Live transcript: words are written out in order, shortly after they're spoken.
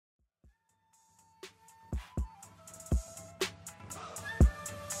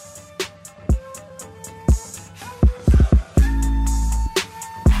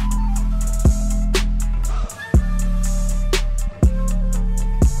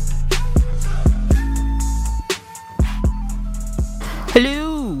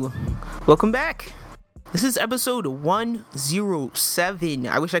Welcome back. This is episode 107.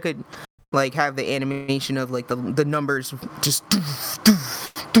 I wish I could have the animation of the numbers just.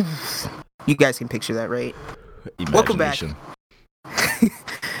 You guys can picture that, right? Welcome back.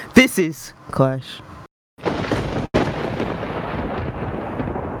 This is Clash.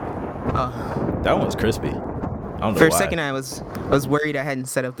 That one was crispy. I don't know For why. a second, I was worried I hadn't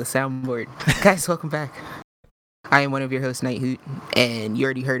set up the soundboard. Guys, welcome back. I am one of your hosts, Night Hoot, and you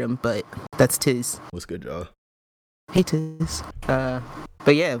already heard him, but that's Tiz. What's good, y'all? Hey, Tiz. But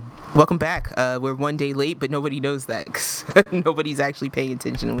yeah, welcome back. We're one day late, but nobody knows that because nobody's actually paying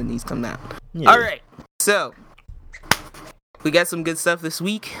attention when these come out. Yeah. All right, so we got some good stuff this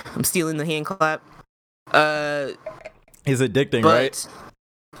week. I'm stealing the hand clap. He's addicting, right?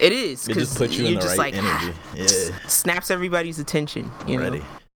 It is. It just puts you in the right energy. Yeah. Snaps everybody's attention. Ready. Know?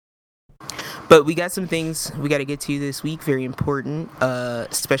 But we got some things we got to get to this week. Very important,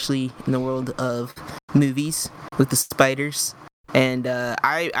 especially in the world of movies with the spiders. And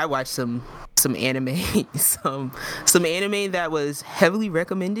I watched some anime, some anime that was heavily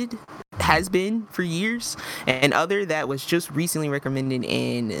recommended, has been for years, and other that was just recently recommended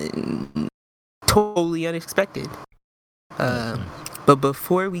and totally unexpected. But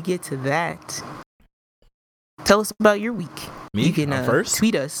before we get to that, tell us about your week. Me? You can first?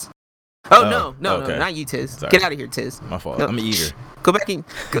 Tweet us. Oh, no, okay. not you, Tiz. Sorry. Get out of here, Tiz. My fault. No. I'm eager. Go back to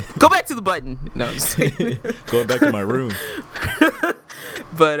the button. No, I'm just kidding. Going back to my room.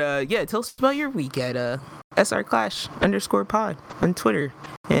 But yeah, tell us about your week at srclash_pod on Twitter.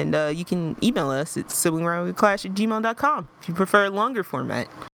 And you can email us at siblingrivalryclash@gmail.com if you prefer a longer format.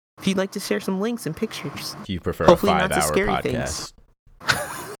 If you'd like to share some links and pictures. If you prefer hopefully a 5-hour not to scary podcast.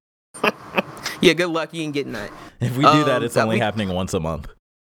 Yeah, good luck. You ain't getting that. If we do that, it's only happening once a month.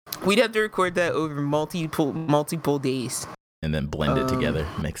 We'd have to record that over multiple days. And then blend it together,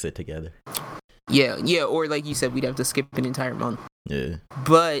 mix it together. Yeah, or like you said, we'd have to skip an entire month. Yeah.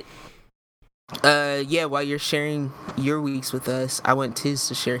 But, yeah, while you're sharing your weeks with us, I want Tiz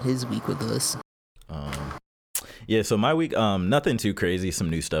to share his week with us. Yeah, so my week, nothing too crazy. Some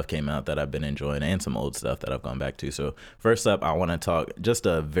new stuff came out that I've been enjoying and some old stuff that I've gone back to. So first up, I want to talk just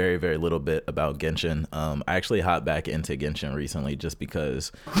a very, very little bit about Genshin. I actually hopped back into Genshin recently just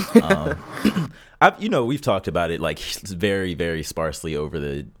because, we've talked about it like very, very sparsely over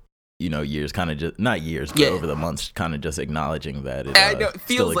the, years, kind of just, not years, but over the months, kind of just acknowledging that it I know, it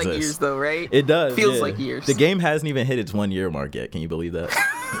feels like exists. years though, right? It does. Feels like years. The game hasn't even hit its 1 year mark yet. Can you believe that?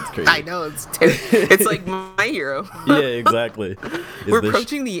 It's crazy. I know, it's terrible. It's like My Hero. Yeah, exactly. We're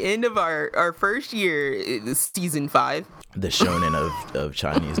approaching the end of our first year, season 5. The shonen of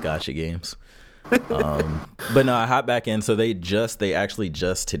Chinese gacha games. But no, I hopped back in. So they actually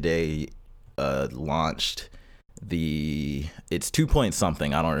just today launched it's 2 point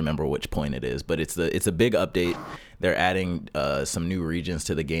something. I don't remember which point it is, but it's a big update. They're adding some new regions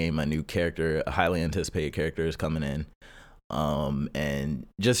to the game, a new character, a highly anticipated character is coming in. And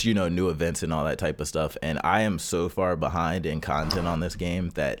just, new events and all that type of stuff. And I am so far behind in content on this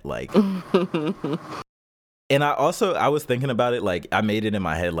game that and I was thinking about it, like I made it in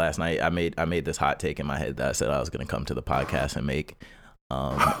my head last night. I made this hot take in my head that I said I was going to come to the podcast and make,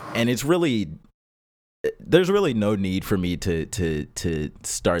 and there's really no need for me to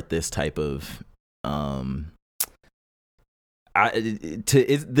start this type of,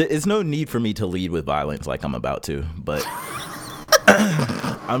 it's no need for me to lead with violence like I'm about to, but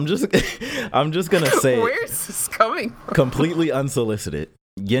I'm just gonna say, where's this coming from? Completely unsolicited.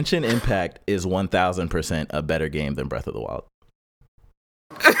 Genshin Impact is 1000% a better game than Breath of the Wild.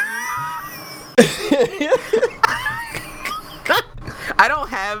 I don't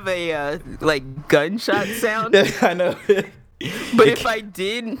have a gunshot sound. I know. But if I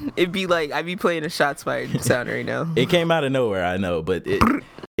did, it'd be like I'd be playing a shots fired sound right now. It came out of nowhere, I know, but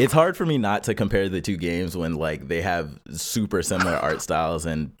it's hard for me not to compare the two games when they have super similar art styles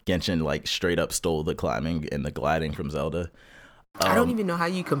and Genshin straight up stole the climbing and the gliding from Zelda. I don't even know how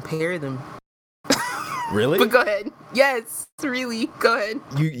you compare them. Really? But go ahead. Yes, really. Go ahead.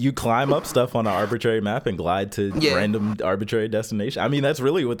 You climb up stuff on an arbitrary map and glide to random arbitrary destination. I mean, that's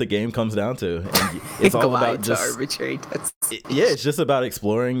really what the game comes down to. And it's all about just arbitrary destination. Yeah, it's just about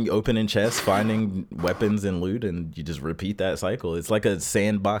exploring, opening chests, finding weapons and loot, and you just repeat that cycle. It's like a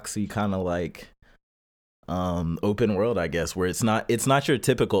sandboxy kind of open world, I guess, where it's not your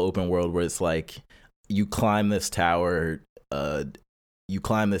typical open world where it's like you climb this tower. You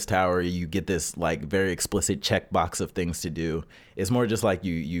get this very explicit checkbox of things to do. It's more just like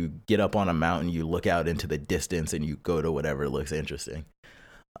you get up on a mountain, you look out into the distance, and you go to whatever looks interesting.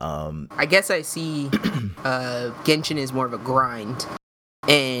 I guess I see Genshin is more of a grind.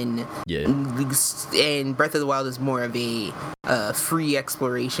 and Yeah. and Breath of the Wild is more of a free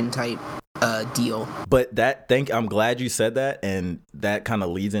exploration type deal. But I'm glad you said that, and that kind of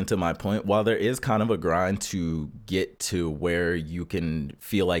leads into my point. While there is kind of a grind to get to where you can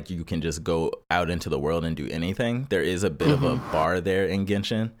feel like you can just go out into the world and do anything, there is a bit of a bar there in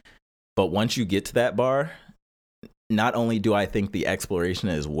Genshin. But once you get to that bar, not only do I think the exploration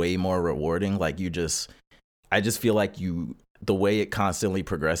is way more rewarding, like I just feel like the way it constantly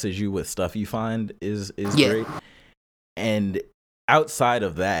progresses you with stuff you find is great. And outside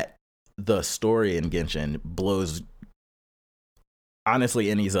of that, the story in Genshin blows honestly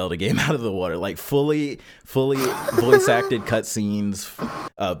any Zelda game out of the water. Like fully voice acted cutscenes,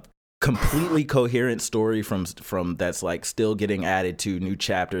 completely coherent story from that's like still getting added to, new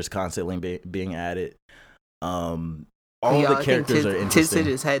chapters constantly being added. All the characters are interesting. Tis hit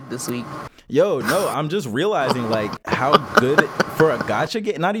his head this week. Yo, no, I'm just realizing like how good for a gacha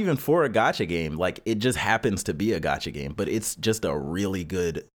game, not even for a gacha game, like it just happens to be a gacha game, but it's just a really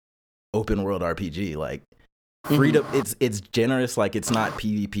good open world RPG. Like freedom, it's generous, like it's not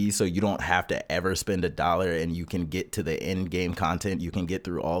PvP, so you don't have to ever spend $1 and you can get to the end game content. You can get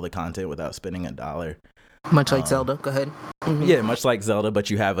through all the content without spending $1. Much like Zelda. Go ahead. Yeah, much like Zelda,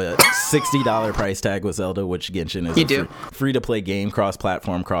 but you have a $60 price tag with Zelda, which Genshin is a free-to-play game,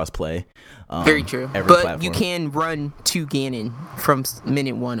 cross-platform, cross-play. Very true. But platform. You can run to Ganon from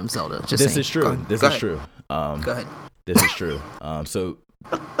minute 1 of Zelda. This is true. This is true. Go ahead. This is true. So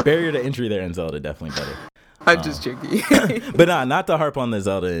barrier to entry there in Zelda, definitely better. I'm just joking. But not to harp on the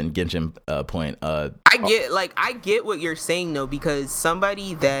Zelda and Genshin point. I get what you're saying though, because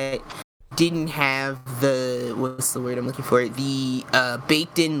somebody that didn't have the, what's the word I'm looking for, the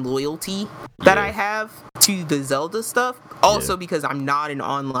baked in loyalty that I have to the Zelda stuff, also because I'm not an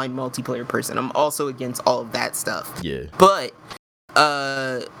online multiplayer person, I'm also against all of that stuff. But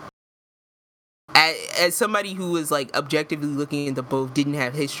as somebody who was like objectively looking into both, didn't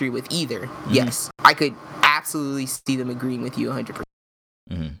have history with either, yes, I could absolutely see them agreeing with you 100%.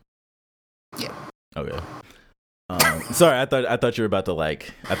 Yeah. Okay. Sorry, I thought you were about to I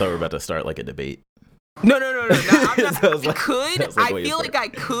thought we were about to start like a debate. No. I'm not, I feel like I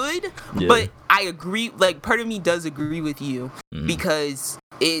could, but I agree. Like, part of me does agree with you because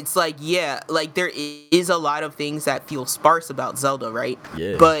it's like, like there is a lot of things that feel sparse about Zelda, right?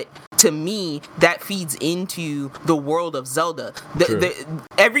 Yeah. But to me, that feeds into the world of Zelda.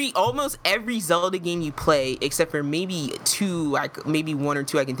 Almost every Zelda game you play, except for maybe maybe 1 or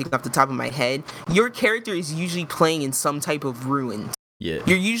 2 I can think off the top of my head, your character is usually playing in some type of ruin. Yeah.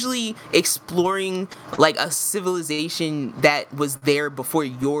 You're usually exploring like a civilization that was there before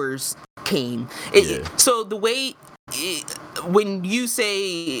yours came. So the way when you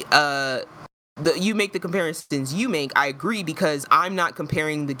say you make the comparisons you make, I agree, because I'm not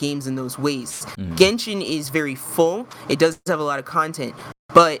comparing the games in those ways. Genshin is very full. It does have a lot of content,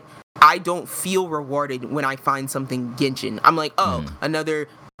 but I don't feel rewarded when I find something Genshin. I'm like, another.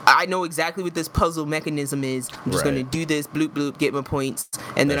 I know exactly what this puzzle mechanism is. I'm just going to do this, bloop, bloop, get my points,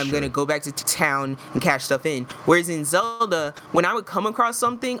 and then I'm going to go back to town and cash stuff in. Whereas in Zelda, when I would come across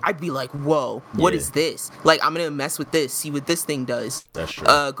something, I'd be like, whoa, what is this? Like, I'm going to mess with this, see what this thing does. That's true.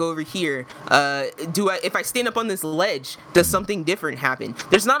 Go over here. If I stand up on this ledge, does something different happen?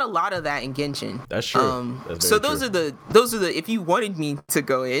 There's not a lot of that in Genshin. That's true. So those are the, if you wanted me to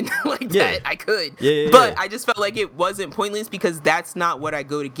go in like that, I could. But I just felt like it wasn't pointless because that's not what I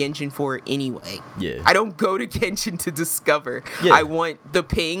go to Genshin for anyway. I don't go to Genshin to discover. I want the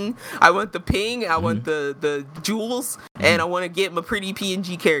ping. I want want the jewels, and I want to get my pretty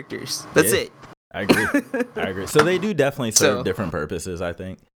PNG characters. That's it. I agree. So they do definitely serve different purposes, I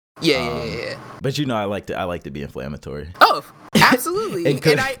think. Yeah. But I like to be inflammatory. Oh, absolutely.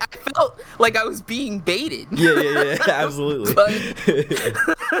 and I felt like I was being baited. Yeah. Absolutely.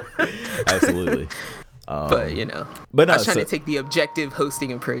 Absolutely. But I was trying to take the objective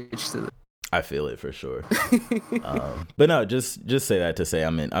hosting approach to it. I feel it for sure. But no, just say that to say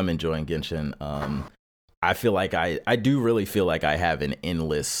I'm enjoying Genshin. I feel like I do really feel like I have an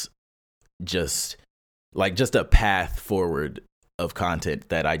endless just a path forward of content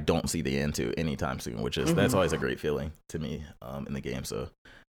that I don't see the end to anytime soon, which is that's always a great feeling to me in the game. So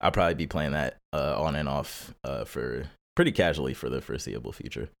I'll probably be playing that on and off for pretty casually for the foreseeable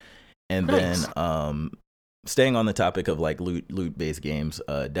future. And then staying on the topic of like loot based games,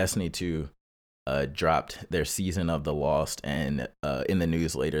 Destiny 2 dropped their season of The Lost, and in the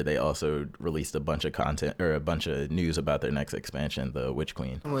news later they also released a bunch of content or a bunch of news about their next expansion, the Witch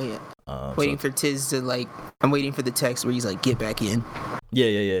Queen. Waiting for Tiz to like. I'm waiting for the text where he's like, "Get back in."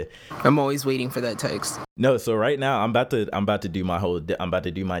 Yeah. I'm always waiting for that text. No, so right now I'm about to do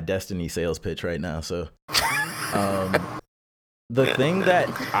my Destiny sales pitch right now. So, the thing that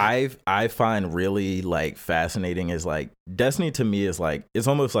I find really like fascinating is like Destiny to me is like it's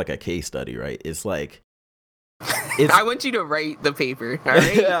almost like a case study, right? It's like I want you to write the paper, all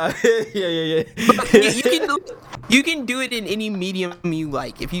right? yeah. You can do it in any medium you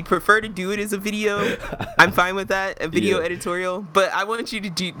like. If you prefer to do it as a video, I'm fine with that, a video editorial. But I want you to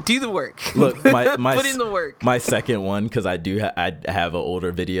do the work. Look, my put in the work. My second one, because I have an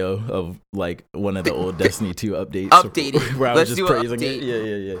older video of like one of the old Destiny 2 updates. Updated. Where I was just praising it.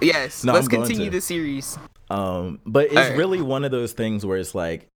 Yeah. Yes, no, let's continue the series. But it's really one of those things where it's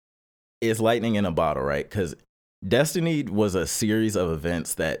like, it's lightning in a bottle, right? Because Destiny was a series of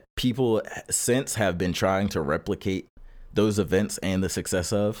events that people since have been trying to replicate those events and the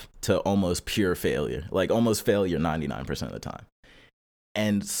success of to almost pure failure, like almost failure 99% of the time.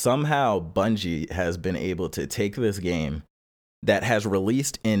 And somehow Bungie has been able to take this game that has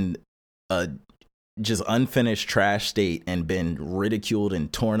released in a just unfinished trash state and been ridiculed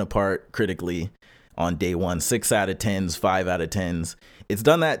and torn apart critically on day one, 6 out of 10s, 5 out of 10s. It's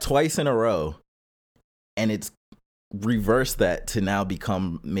done that twice in a row, and it's reversed that to now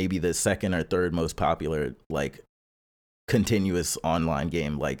become maybe the second or third most popular like continuous online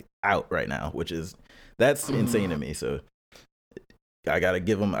game like out right now, which is that's insane to me. So I gotta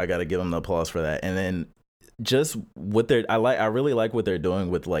give them the applause for that. And then just what I really like what they're doing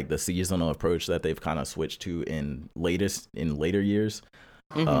with like the seasonal approach that they've kind of switched to in later years.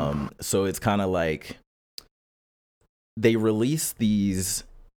 So it's kind of like they release these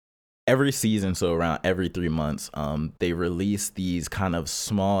every season, so around every 3 months, they release these kind of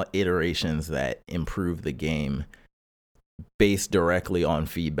small iterations that improve the game based directly on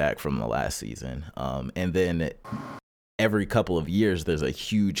feedback from the last season. And then every couple of years, there's a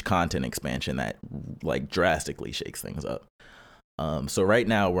huge content expansion that like drastically shakes things up. So right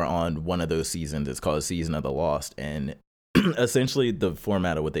now we're on one of those seasons. It's called Season of the Lost. And essentially the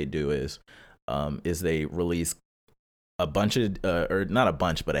format of what they do is they release a bunch of, or not a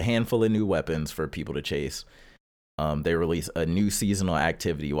bunch, but a handful of new weapons for people to chase. They release a new seasonal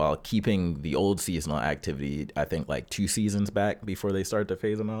activity while keeping the old seasonal activity, I think, like 2 seasons back before they start to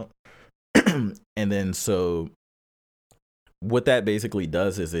phase them out. And then so what that basically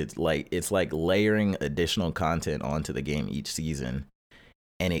does is it's like layering additional content onto the game each season,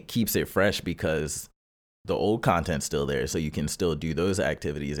 and it keeps it fresh because the old content's still there, so you can still do those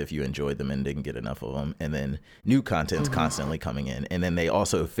activities if you enjoyed them and didn't get enough of them. And then new content's constantly coming in. And then they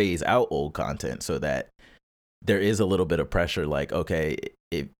also phase out old content so that there is a little bit of pressure. Like, okay,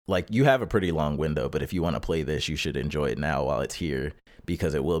 like you have a pretty long window, but if you want to play this, you should enjoy it now while it's here,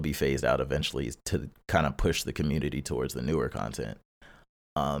 because it will be phased out eventually to kind of push the community towards the newer content.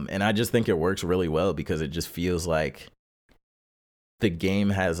 And I just think it works really well because it just feels like the game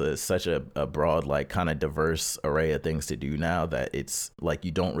has such a broad, like kind of diverse array of things to do now that it's like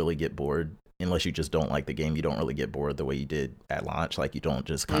you don't really get bored unless you just don't like the game. You don't really get bored the way you did at launch. Like you don't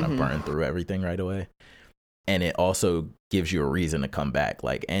just kind of burn through everything right away. And it also gives you a reason to come back.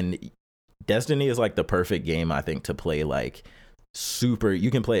 Like, and Destiny is like the perfect game, I think, to play like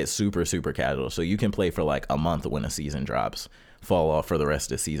you can play it super casual. So you can play for like a month when a season drops, fall off for the rest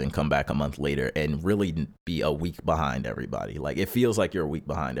of the season, come back a month later, and really be a week behind everybody. Like it feels like you're a week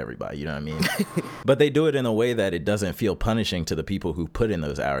behind everybody, you know what I mean? But they do it in a way that it doesn't feel punishing to the people who put in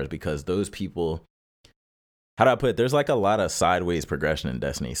those hours, because those people, how do I put it? There's like a lot of sideways progression in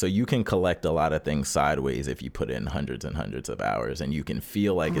Destiny. So you can collect a lot of things sideways if you put in hundreds and hundreds of hours, and you can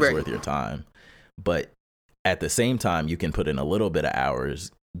feel like it's worth your time. But at the same time, you can put in a little bit of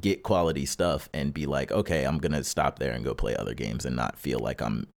hours, get quality stuff, and be like, okay, I'm going to stop there and go play other games and not feel like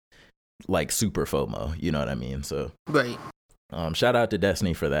I'm like super FOMO. You know what I mean? So shout out to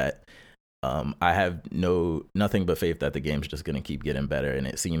Destiny for that. I have nothing but faith that the game's just going to keep getting better. And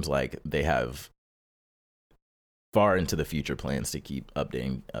it seems like they have far into the future plans to keep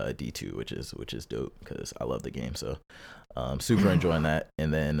updating D2, which is dope because I love the game. So super enjoying that.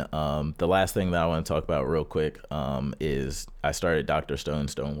 And then the last thing that I want to talk about real quick is I started Dr.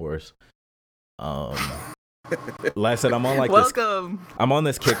 Stone Wars. Like I said, I'm on like I'm on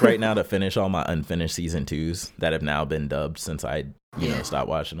this kick right now to finish all my unfinished season 2s that have now been dubbed since I stopped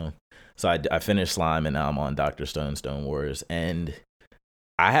watching them. So I finished Slime, and now I'm on Dr. Stone Wars, and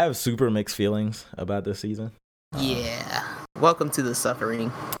I have super mixed feelings about this season. Welcome to the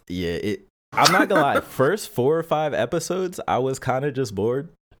suffering. Yeah, I'm not gonna lie. First 4 or 5 episodes, I was kind of just bored.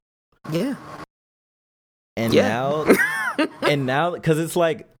 Yeah. And now, because it's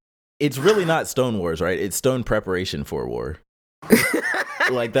like, it's really not Stone Wars, right? It's Stone Preparation for War.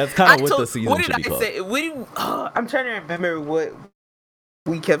 Like, that's kind of what the season should be called. I'm trying to remember what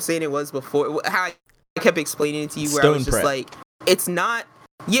we kept saying it was before. How I kept explaining it to you, where Stone I was just prep. like, it's not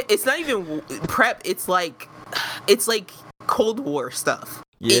even prep. It's like Cold War stuff.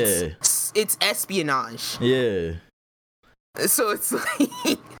 Yeah. It's espionage. Yeah. So it's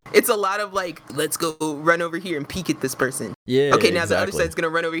like it's a lot of like, let's go run over here and peek at this person. Yeah. Okay, now the other side's gonna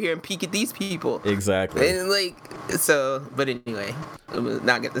run over here and peek at these people. Exactly. And like, so, but anyway, I'm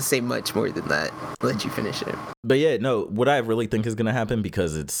not gonna say much more than that. I'll let you finish it. But yeah, no, what I really think is gonna happen,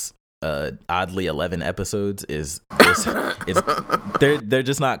 because it's oddly 11 episodes, is they're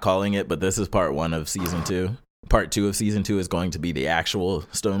just not calling it, but this is part 1 of season 2. Part 2 of season 2 is going to be the actual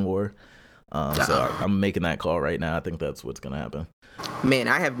Stone War. So I'm making that call right now. I think that's what's gonna happen. Man,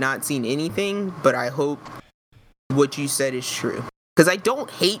 I have not seen anything, but I hope what you said is true. Because I don't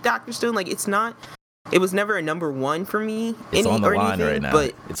hate Dr. Stone. Like, it was never a number 1 for me. It's on the line right now.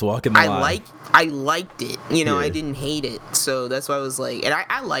 But it's walking the line. I liked it. You know, Yeah. I didn't hate it. So that's why I was like, and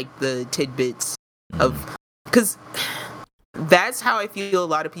I like the tidbits of, because that's how I feel a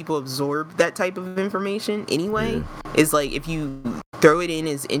lot of people absorb that type of information anyway. Yeah. Is like, if you throw it in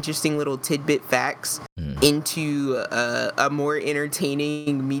as interesting little tidbit facts into a more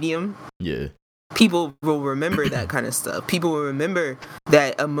entertaining medium, Yeah. people will remember that kind of stuff. People will remember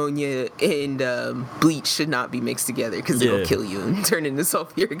that ammonia and bleach should not be mixed together because it'll kill you and turn into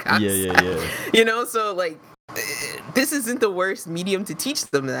sulfuric oxide. Yeah. You know, so like, this isn't the worst medium to teach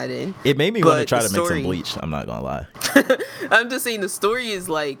them that in. It made me want to try to make some bleach. I'm not gonna lie. I'm just saying the story is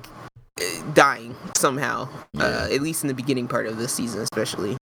like dying somehow. At least in the beginning part of this season,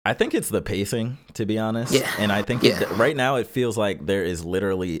 especially. I think it's the pacing, to be honest. Yeah. And I think right now it feels like there is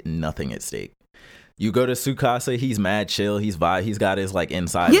literally nothing at stake. You go to Tsukasa, he's mad chill. He's got his like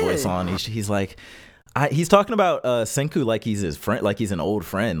inside voice on. He's like, he's talking about Senku like he's his friend, like he's an old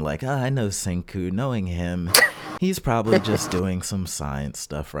friend. Like, I know Senku, knowing him, he's probably just doing some science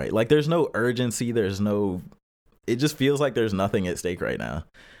stuff, right? Like, there's no urgency. It just feels like there's nothing at stake right now.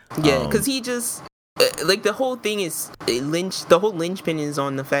 Yeah, because he just like, the whole thing is the whole linchpin is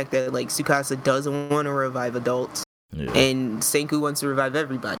on the fact that like Tsukasa doesn't want to revive adults. Yeah. And Senku wants to revive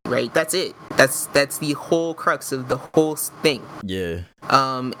everybody, right? That's it. That's the whole crux of the whole thing. Yeah.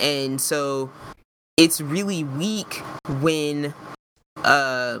 And so it's really weak when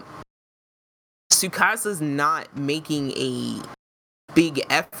Tsukasa's not making a big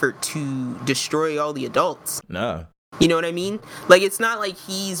effort to destroy all the adults. No. You know what I mean? Like, it's not like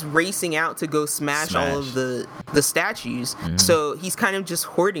he's racing out to go smash. All of the statues. Mm-hmm. So he's kind of just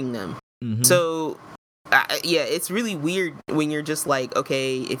hoarding them. Mm-hmm. So it's really weird when you're just like,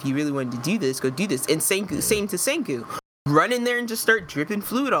 okay, if you really wanted to do this, go do this. And same to Senku. Run in there and just start dripping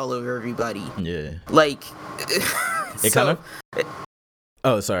fluid all over everybody. Yeah. Like, it kind of...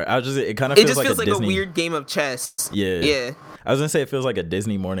 Oh, sorry. It kind of feels like a weird game of chess. Yeah. I was going to say it feels like a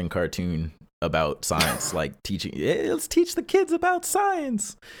Disney morning cartoon about science, like teaching, let's teach the kids about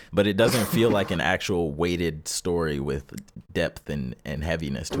science. But it doesn't feel like an actual weighted story with depth and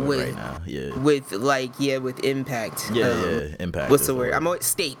heaviness to it right now. Yeah. With impact. Impact. What's the word? I'm always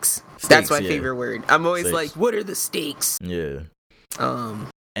stakes. That's my favorite word. I'm always like, what are the stakes? Yeah.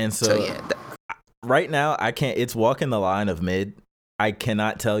 And so right now it's walking the line of mid. I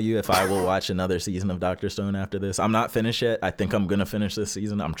cannot tell you if I will watch another season of Dr. Stone after this. I'm not finished yet. I think I'm going to finish this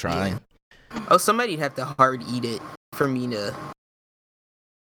season. I'm trying. Yeah. Oh, somebody'd have to hard eat it for me to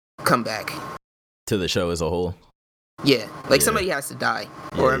come back. To the show as a whole? Yeah. Like, somebody has to die,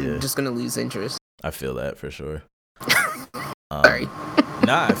 or I'm just going to lose interest. I feel that for sure. Sorry.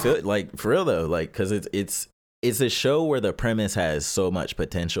 Nah, I feel like, for real though, like, because it's a show where the premise has so much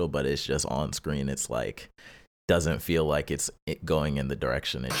potential, but it's just on screen. It's like... doesn't feel like it's going in the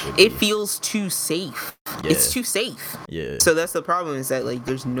direction it should be. It feels too safe. Yeah. It's too safe. Yeah. So that's the problem, is that like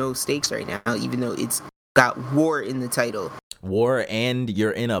there's no stakes right now, even though it's got war in the title. War, and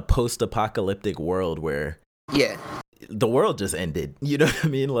you're in a post-apocalyptic world where the world just ended. You know what I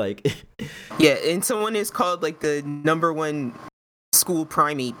mean? Like yeah, and someone is called like the #1 school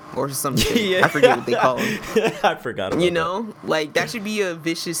primate or something. I forget what they call him. I forgot about that. Like, that should be a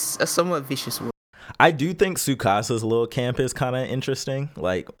somewhat vicious word. I do think Tsukasa's little camp is kind of interesting.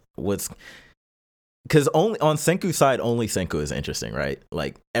 Like, because only on Senku's side, only Senku is interesting, right?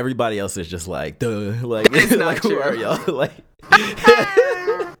 Like, everybody else is just like, duh. Like, like who are y'all? Like,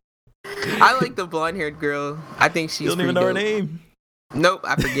 I like the blonde-haired girl. I think she's. You don't even know her name. Nope,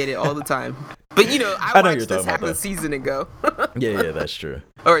 I forget it all the time. But I know you're watched this talking half about a that. season ago. Yeah, that's true.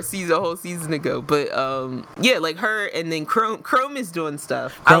 Or a whole season ago. But yeah, like her, and then Chrome is doing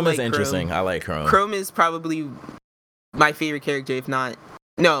stuff. Chrome I is like interesting. I like Chrome. Chrome is probably my favorite character, if not.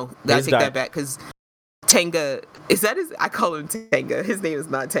 No, I take that back, because Tenga, is that his? I call him Tenga. His name is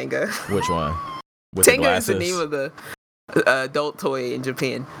not Tenga. Which one? With Tenga is the the name of the adult toy in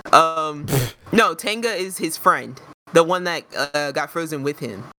Japan. No, Tenga is his friend, the one that got frozen with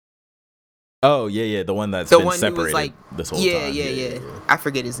him. Oh yeah, the one that's The been one who separated was like, this whole yeah, time. yeah. I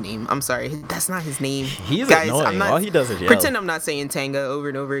forget his name. I'm sorry, that's not his name. He's Guys, annoying. I'm not, All he does is yell. pretend I'm not saying Tenga over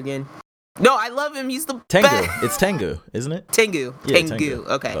and over again. No, I love him. He's the Tengu. best. It's Tengu, isn't it? Tengu. Yeah, Tengu.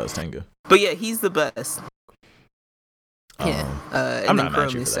 Okay. Oh, it's Tengu. But yeah, he's the best. Yeah. I'm And not then mad at Chrome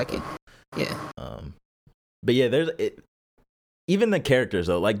you is for that, second. Yeah. But yeah, even the characters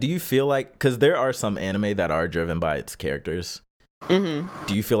though. Like, do you feel like, because there are some anime that are driven by its characters? Mm-hmm.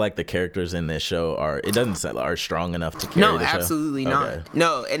 Do you feel like the characters in this show are strong enough to carry the show? No, absolutely not.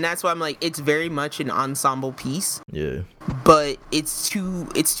 No, and that's why I'm like, it's very much an ensemble piece. Yeah. But it's too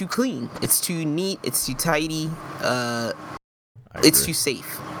clean. It's too neat. It's too tidy. It's too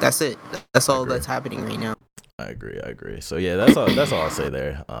safe. That's it. That's all that's happening right now. I agree. So yeah, that's all I'll say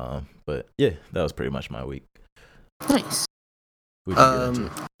there. But yeah, that was pretty much my week. Nice. What'd you get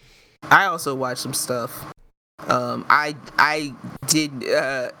into? I also watched some stuff. I did.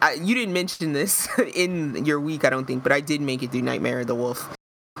 You didn't mention this in your week, I don't think, but I did make it through Nightmare of the Wolf.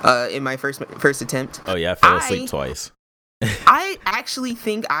 In my first attempt. Oh yeah, I fell asleep twice. I actually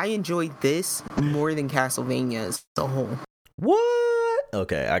think I enjoyed this more than Castlevania as a whole. What?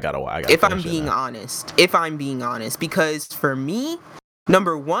 Okay, I gotta. If I'm being honest, because for me,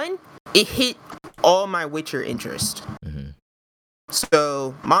 number one, it hit all my Witcher interest. Mm-hmm.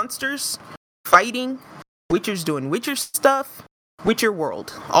 So monsters, fighting, Witcher's doing Witcher stuff, Witcher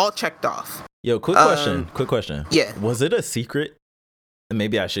world, all checked off. Yo, quick question. Yeah. Was it a secret?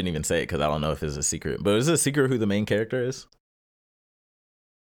 Maybe I shouldn't even say it because I don't know if it's a secret. But is it a secret who the main character is?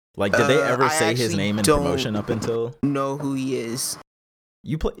 Like, did they ever say his name in promotion up until? Know who he is.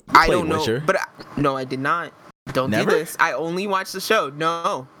 You played I don't Witcher? know, but no, I did not. Don't Never? do this. I only watched the show.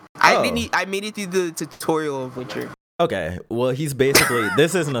 No, I didn't. I made it through the tutorial of Witcher. Okay, well, he's basically.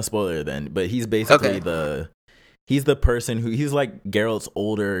 This isn't a spoiler then, but he's basically he's the person he's like Geralt's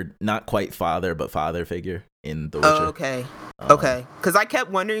older, not quite father, but father figure in The Witcher. Oh, okay. Okay. Because I kept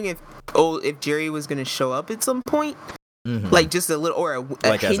wondering if Jerry was going to show up at some point. Mm-hmm. Like just a little, or a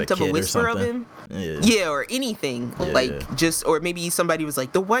like hint of a whisper of him. Yeah, or anything. Just, or maybe somebody was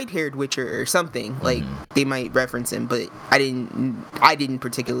like the white-haired Witcher or something. Mm-hmm. Like they might reference him, but I didn't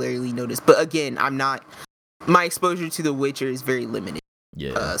particularly notice. But again, my exposure to The Witcher is very limited.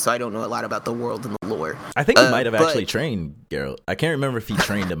 Yeah. So I don't know a lot about the world and the lore. I think he might have actually trained Geralt. I can't remember if he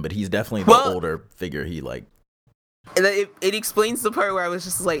trained him, but he's definitely the older figure he like. And it explains the part where I was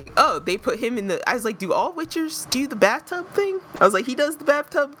just like, oh, they put him in the. I was like, do all Witchers do the bathtub thing? I was like, he does the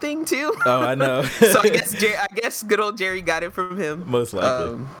bathtub thing too. Oh, I know. So I guess good old Jerry got it from him. Most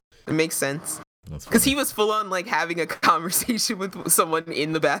likely. It makes sense. Because he was full on like having a conversation with someone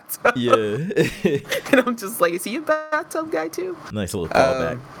in the bathtub. Yeah. And I'm just like, is he a bathtub guy too? Nice little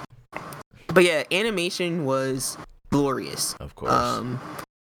callback. But yeah, animation was glorious. Of course.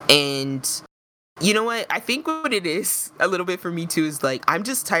 And you know what? I think what it is a little bit for me too is like, I'm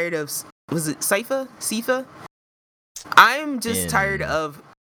just tired of, was it Sypha? I'm just tired of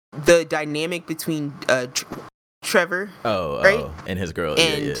the dynamic between Trevor. Right? And his girl.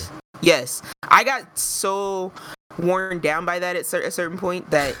 And yes, I got so worn down by that at a certain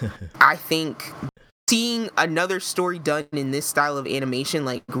point that I think seeing another story done in this style of animation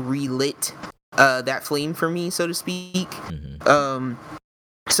like relit that flame for me, so to speak. Mm-hmm.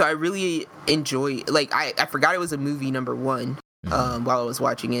 So I really enjoy, like, I forgot it was a movie, number one, while I was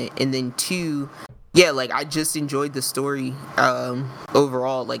watching it, and then two, yeah, like, I just enjoyed the story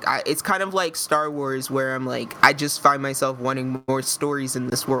overall. Like, it's kind of like Star Wars, where I'm like, I just find myself wanting more stories in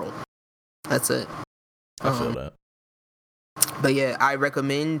this world. That's it. I feel that. But yeah, I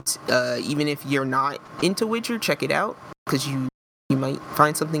recommend, even if you're not into Witcher, check it out, because you might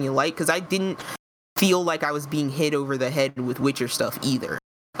find something you like, because I didn't feel like I was being hit over the head with Witcher stuff either.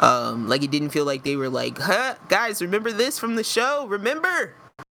 Like, it didn't feel like they were like, huh, guys, remember this from the show? Remember?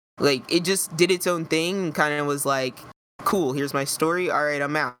 Like, it just did its own thing and kind of was like, cool, here's my story. All right,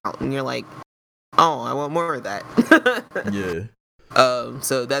 I'm out. And you're like, oh, I want more of that. Yeah.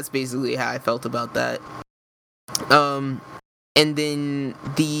 So that's basically how I felt about that. And then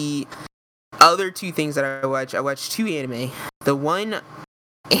the other two things that I watched two anime. The one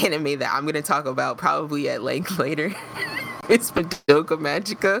anime that I'm going to talk about probably at length later It's Madoka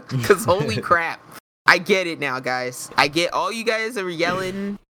Magica, because holy crap. I get it now, guys. I get all you guys are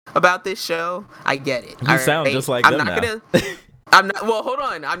yelling about this show. I get it. You sound just like them now. I'm not. Well, hold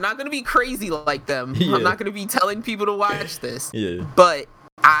on. I'm not gonna be crazy like them. Yeah. I'm not gonna be telling people to watch this. Yeah. But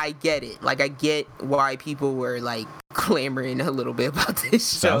I get it. Like, I get why people were like clamoring a little bit about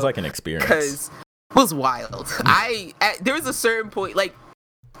this show. Sounds like an experience. Because it was wild. There was a certain point. Like,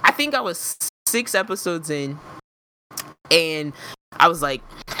 I think I was 6 episodes in, and I was like,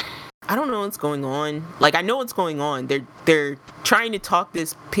 I don't know what's going on. Like, I know what's going on. They're trying to talk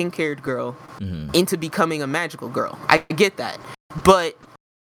this pink-haired girl into becoming a magical girl. I get that. But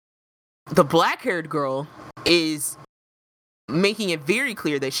the black-haired girl is making it very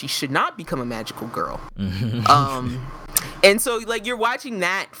clear that she should not become a magical girl. And so, like, you're watching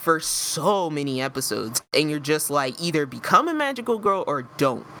that for so many episodes, and you're just like, either become a magical girl or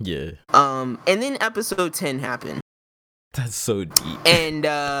don't. Yeah. And then episode 10 happened. That's so deep. And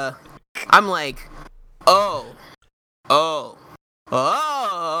I'm like, oh.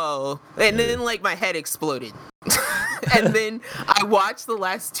 And then, like, my head exploded. And then I watched the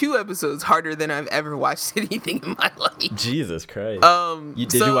last 2 episodes harder than I've ever watched anything in my life. Jesus Christ.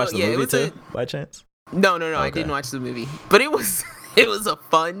 Did you watch the movie too, by chance? No, okay. I didn't watch the movie. But it was a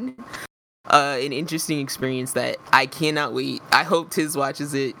fun, an interesting experience that I cannot wait. I hope Tiz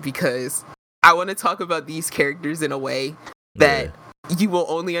watches it, because I want to talk about these characters in a way that you will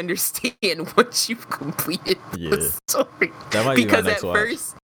only understand once you've completed the story. That might because be my next watch.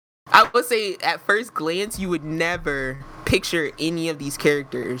 First, I would say at first glance, you would never picture any of these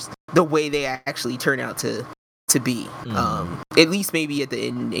characters the way they actually turn out to be. At least maybe at the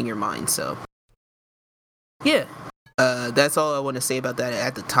end in your mind. So, yeah. That's all I want to say about that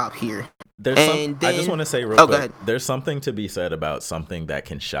at the top here. I just want to say real quick, there's something to be said about something that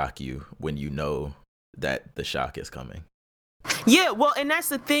can shock you when you know that the shock is coming. Yeah, well, and that's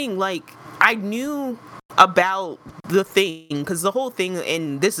the thing. Like, I knew about the thing, because the whole thing,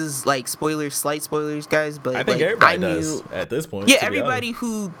 and this is like spoilers, slight spoilers, guys, but I think everybody does at this point. Yeah, everybody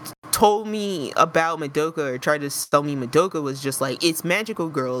who told me about Madoka or tried to sell me Madoka was just like, it's magical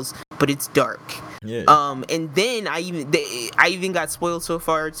girls, but it's dark. Yeah. And then I even got spoiled so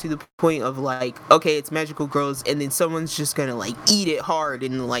far to the point of like, okay, it's magical girls, and then someone's just gonna like eat it hard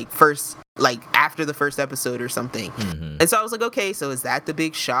in like after the first episode or something. And so I was like, okay, so is that the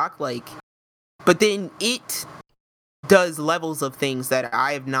big shock? Like, but then it does levels of things that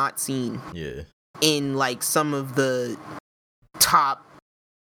I have not seen in like some of the top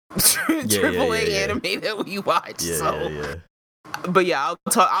AAA anime that we watch. But yeah,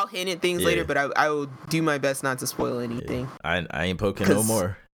 I'll hint at things later, but I will do my best not to spoil anything. I ain't poking no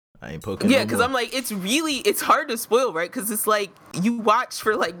more. Yeah, because I'm like, it's hard to spoil, right? Because it's like, you watch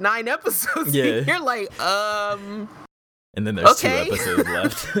for like 9 episodes, and you're like, and then there's 2 episodes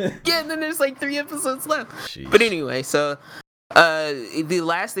left. Yeah, and then there's like 3 episodes left. Sheesh. But anyway, so the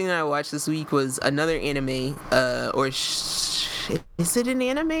last thing that I watched this week was another anime, is it an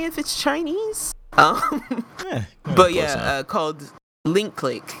anime if it's Chinese? But yeah, called Link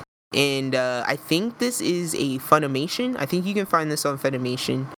Click. And I think this is a Funimation. I think you can find this on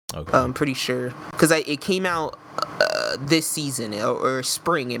Funimation. Okay. I'm pretty sure. Because it came out this season, or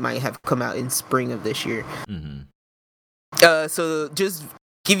spring. It might have come out in spring of this year. So just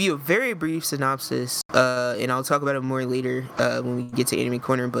give you a very brief synopsis, and I'll talk about it more later when we get to Anime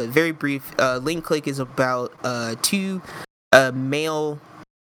Corner. But very brief, Link Click is about 2 male,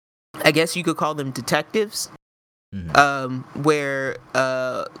 I guess you could call them detectives. Where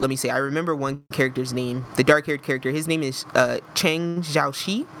let me see, I remember one character's name, the dark-haired character. His name is Cheng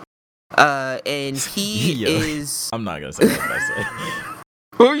Xiaoxi, and he is... I'm not gonna say what I say.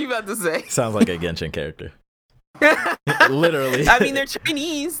 What were you about to say? Sounds like a Genshin character. Literally. I mean, they're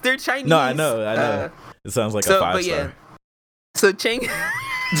Chinese. No, I know. It sounds like a 5-star. But yeah. So Cheng...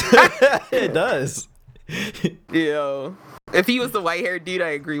 It does. Yo. If he was the white-haired dude, I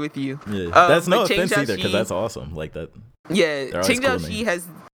agree with you. Yeah, that's no offense either, because that's awesome. Like that. Yeah, Cheng Xiaoxi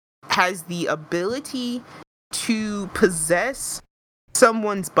has the ability to possess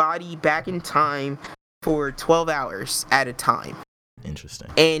someone's body back in time for 12 hours at a time. Interesting.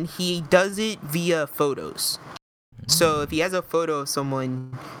 And he does it via photos. So if he has a photo of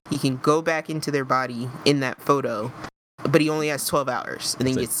someone, he can go back into their body in that photo, but he only has 12 hours, and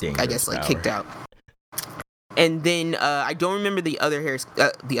then gets, I guess, like kicked out. And then I don't remember the other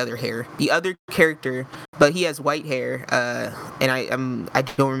character, but he has white hair, and I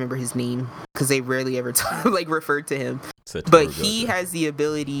don't remember his name because they rarely ever referred to him. But he has the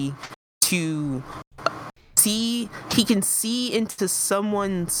ability to see. He can see into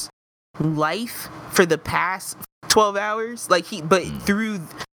someone's life for the past 12 hours. Like he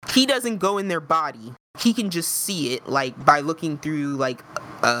doesn't go in their body. He can just see it, like, by looking through, like,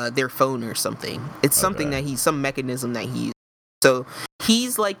 their phone or something. It's something that some mechanism that he uses. So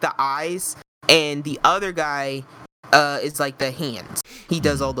he's like the eyes, and the other guy is like the hands. He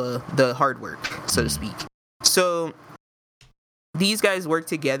does all the hard work, so to speak. So these guys work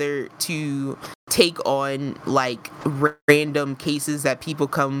together to take on, like, random cases that people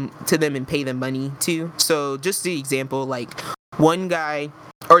come to them and pay them money to. So just the example, like, one guy,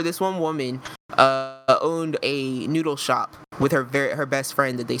 or this one woman, owned a noodle shop with her best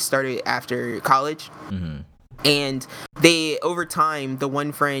friend that they started after college. And over time, the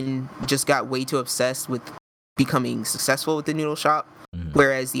one friend just got way too obsessed with becoming successful with the noodle shop,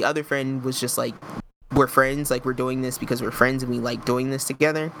 whereas the other friend was just like, we're friends, like, we're doing this because we're friends and we like doing this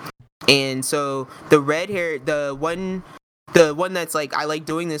together. And so the one that's like, I like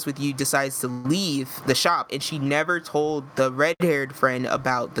doing this with you, decides to leave the shop, and she never told the red-haired friend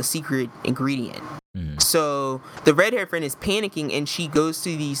about the secret ingredient. So the red-haired friend is panicking, and she goes to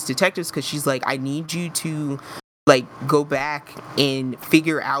these detectives because she's like, I need you to, like, go back and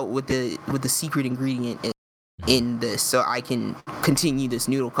figure out what the secret ingredient is in this, so I can continue this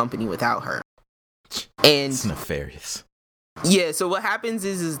noodle company without her. And it's nefarious. Yeah, so what happens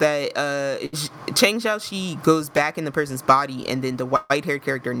is that Chang Xiaoxi goes back in the person's body, and then the white-haired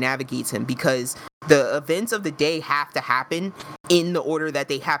character navigates him, because the events of the day have to happen in the order that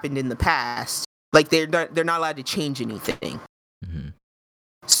they happened in the past. Like, they're not allowed to change anything.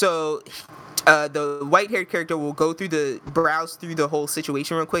 So the white-haired character will browse through the whole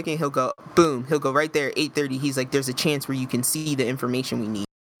situation real quick, and he'll go right there, 8:30. He's like, there's a chance where you can see the information we need.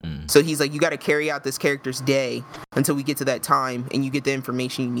 So he's like, you got to carry out this character's day until we get to that time, and you get the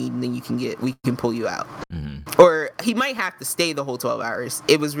information you need, and then we can pull you out. Or he might have to stay the whole 12 hours.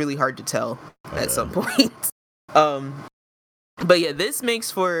 It was really hard to tell at some point. But yeah, this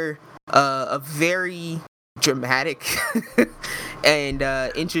makes for a very dramatic and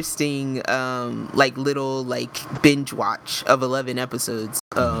interesting, like, little, like, binge watch of 11 episodes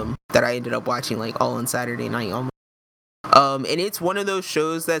that I ended up watching, like, all on Saturday night almost. And it's one of those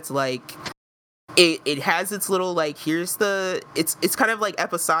shows that's like, it has its little, like, it's kind of like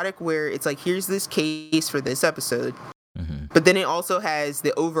episodic, where it's like, here's this case for this episode, but then it also has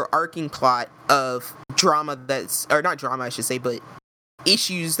the overarching plot of drama or not drama, I should say, but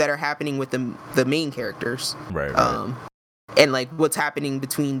issues that are happening with the main characters, right. And, like, what's happening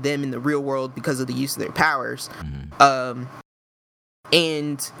between them in the real world because of the use of their powers.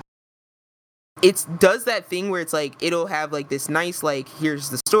 And it does that thing where it's like, it'll have, like, this nice, like, here's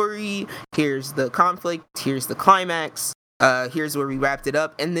the story, here's the conflict, here's the climax, here's where we wrapped it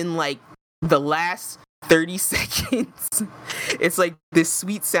up, and then, like, the last 30 seconds, it's like this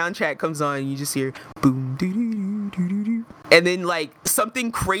sweet soundtrack comes on, and you just hear boom, doo doo doo doo doo, and then, like,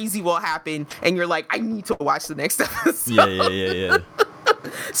 something crazy will happen, and you're like, I need to watch the next episode. Yeah.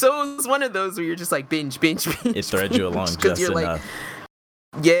 So it was one of those where you're just like, binge. It threads you along just enough. Like,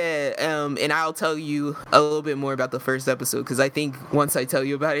 yeah, and I'll tell you a little bit more about the first episode, because I think once I tell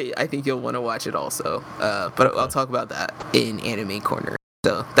you about it, I think you'll want to watch it also. But I'll talk about that in Anime Corner.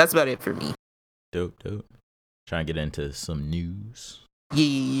 So that's about it for me. Dope. Trying to get into some news.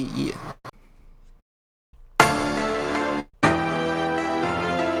 Yeah.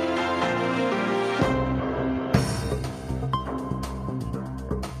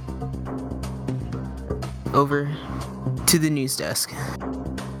 Over to the news desk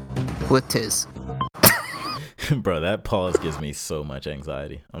with Tiz. Bro, that pause gives me so much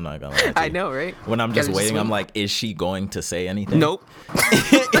anxiety. I'm not gonna lie to you. I know, right? When I'm just waiting, I'm like, is she going to say anything? Nope.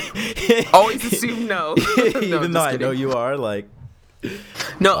 Always assume no. Even though I know you are, like...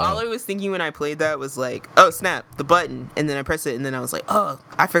 No, all I was thinking when I played that was like, oh, snap, the button. And then I pressed it, and then I was like, oh,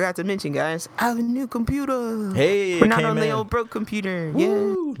 I forgot to mention, guys, I have a new computer. Hey, we're not on the old broke computer.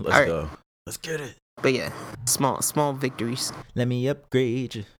 Woo, yeah. Let's go. Let's get it. But yeah, small victories. Let me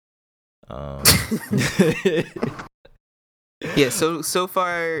upgrade you. Yeah, so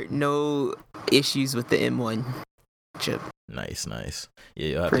far no issues with the M1 chip. Nice. Yeah,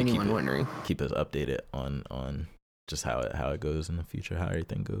 you'll have for to anyone wondering. Keep us updated on just how it goes in the future, how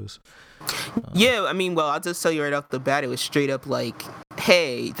everything goes. Yeah, I mean, well, I'll just tell you right off the bat, it was straight up like,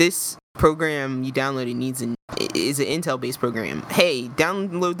 hey, this program you downloaded is an Intel-based program. Hey,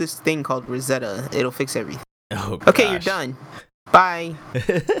 download this thing called Rosetta. It'll fix everything. Oh, okay, you're done. Bye.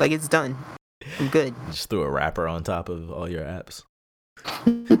 Like, it's done. I'm good. Just threw a wrapper on top of all your apps.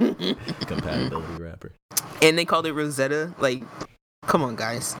 Compatibility wrapper. And they called it Rosetta. Like, come on,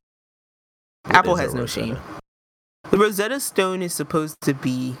 guys. Apple has no shame. The Rosetta Stone is supposed to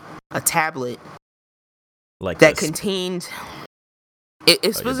be a tablet Like that this- contained.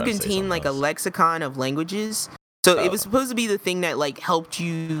 It's supposed to about to say contain something like a else. lexicon of languages. So Oh. it was supposed to be the thing that like helped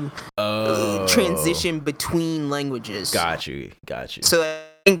you Oh. transition between languages. Got you. So I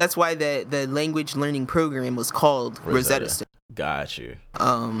think that's why the language learning program was called Rosetta Stone. Got you.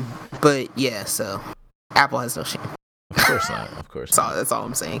 But yeah, so Apple has no shame. Of course not. Of course not. That's all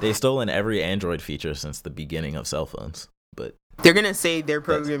I'm saying. They've stolen every Android feature since the beginning of cell phones. But They're gonna say their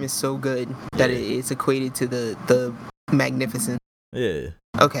program is so good that Yeah. it's equated to the magnificent. yeah,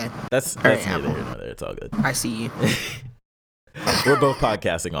 Okay, that's right, neither Apple. here nor there. It's all good. I see you. We're both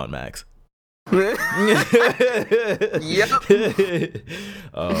podcasting on Macs. Yep.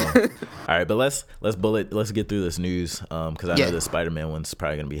 All right, but let's get through this news because I Yeah. know the Spider-Man one's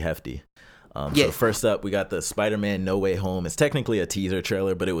probably gonna be hefty. Yeah. So first up, we got the Spider-Man No Way Home. It's technically a teaser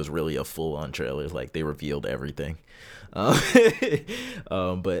trailer, but it was really a full-on trailer. Like they revealed everything. But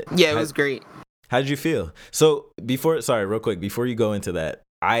Yeah, it was great. how did you feel? So real quick, before you go into that,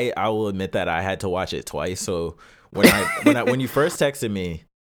 I will admit that I had to watch it twice. So when you first texted me,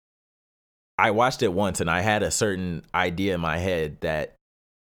 I watched it once and I had a certain idea in my head that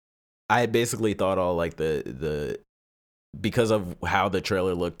I had basically thought all like the because of how the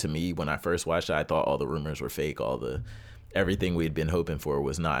trailer looked to me when I first watched it, I thought all the rumors were fake, everything we'd been hoping for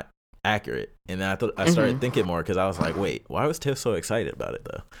was not accurate. And then I started thinking more because I was like, wait, why was Tiff so excited about it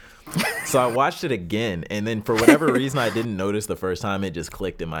though? So I watched it again, and then for whatever reason I didn't notice the first time, it just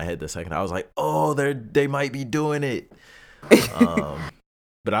clicked in my head the second. I was like, oh, they might be doing it.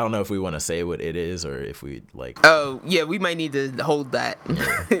 But I don't know if we want to say what it is or if we like. Oh yeah, we might need to hold that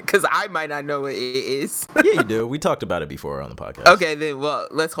because I might not know what it is. Yeah, you do. We talked about it before on the podcast. Okay, then well,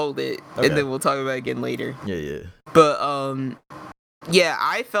 let's hold it Okay. and then we'll talk about it again later. Yeah. But yeah,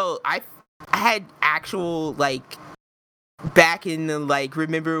 I felt I had actual like back in the like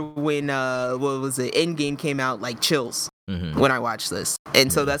remember when what was it, Endgame came out, like chills when I watched this.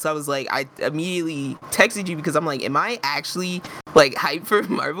 And so that's why I was like, I immediately texted you because I'm like, am I actually like hyped for a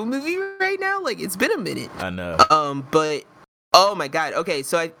Marvel movie right now? Like it's been a minute. I know. But oh my god. Okay,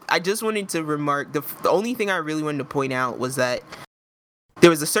 so I just wanted to remark the only thing I really wanted to point out was that there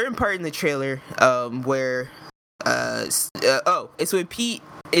was a certain part in the trailer where it's when Pete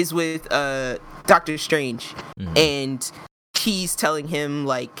is with Doctor Strange and he's telling him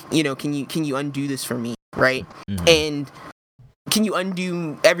like, you know, can you undo this for me, right? And can you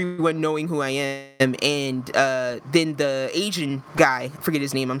undo everyone knowing who I am? And then the Asian guy, forget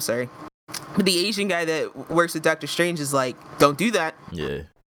his name, I'm sorry, but the Asian guy that works with Doctor Strange is like, don't do that. Yeah.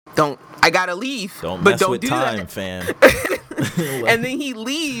 I gotta leave. Don't but mess don't with do time, that. fam. And then he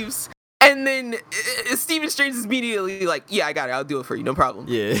leaves, and then Stephen Strange is immediately like, yeah, I got it, I'll do it for you, no problem.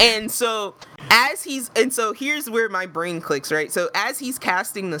 Yeah. And so here's where my brain clicks, right? So as he's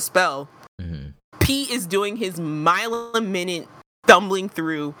casting the spell, Pete is doing his mile-a-minute stumbling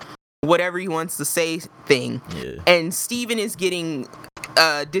through whatever he wants to say thing. Yeah. And Steven is getting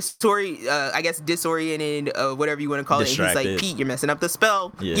disoriented, whatever you want to call it. And he's Distracted. like, Pete, you're messing up the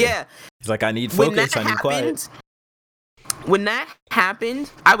spell. Yeah. He's like, I need When focus, that I need quiet. When that happened,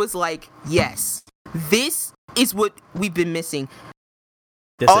 I was like, yes, this is what we've been missing.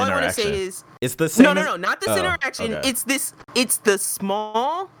 This All I want to interaction. say is, It's the same. no, not this interaction. okay. It's the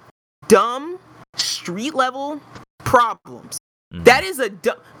small, dumb, street level problems. That is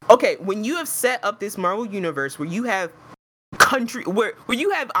okay. When you have set up this Marvel universe where you have where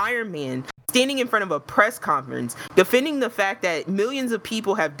you have Iron Man standing in front of a press conference defending the fact that millions of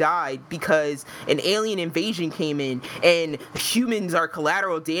people have died because an alien invasion came in and humans are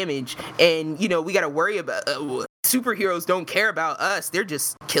collateral damage, and you know we got to worry about superheroes don't care about us, they're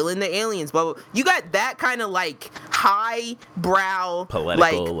just killing the aliens, blah, blah. You got that kind of like high brow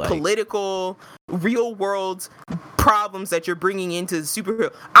political real world problems that you're bringing into the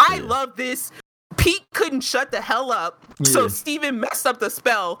superhero. I love this. Pete couldn't shut the hell up, so Steven messed up the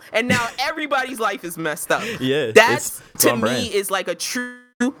spell, and now everybody's life is messed up. Yeah, That's it's to on me brand. is like a true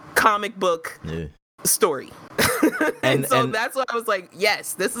comic book story. and that's why I was like,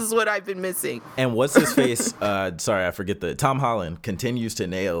 yes, this is what I've been missing. And what's his face? Sorry, I forget Tom Holland continues to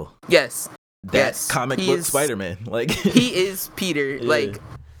nail Yes. that comic book Spider-Man. Like he is Peter, like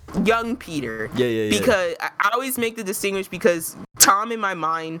young Peter. Yeah. Because I always make the distinguish because Tom in my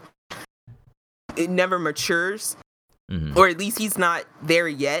mind, it never matures, or at least he's not there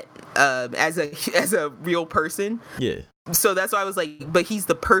yet as a real person. Yeah. So that's why I was like, but he's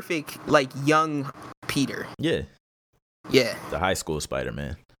the perfect like young Peter. Yeah. Yeah. The high school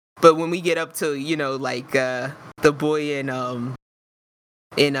Spider-Man. But when we get up to, you know, like the boy in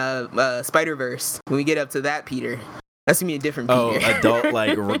Spider-Verse, when we get up to that Peter, I see me a different Oh, Peter. adult,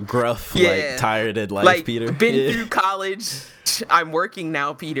 like gruff, Yeah. like tired in life, like Peter. been Yeah. through college. I'm working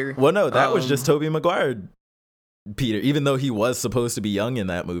now, Peter. Well, no, that was just Tobey Maguire, Peter. Even though he was supposed to be young in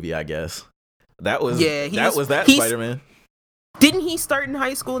that movie, I guess that was Spider-Man. Didn't he start in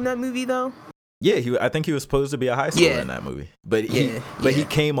high school in that movie though? Yeah, I think he was supposed to be a high schooler in that movie, but he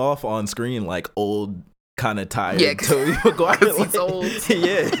came off on screen like old, kind of tired. Yeah, Tobey Maguire, he's old.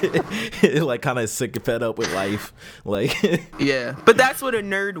 Yeah, like kind of sick, fed up with life, like. Yeah, but that's what a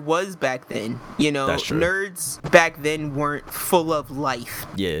nerd was back then. You know, That's true. Nerds back then weren't full of life.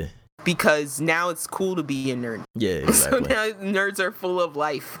 Yeah. Because now it's cool to be a nerd. Yeah, exactly. So now nerds are full of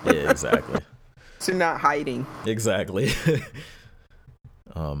life. Yeah, exactly. So not hiding. Exactly.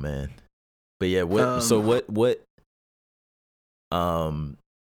 Oh man. But yeah, what else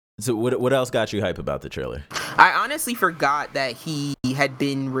got you hype about the trailer? I honestly forgot that he had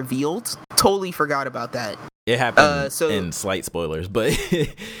been revealed. Totally forgot about that. It happened in slight spoilers, but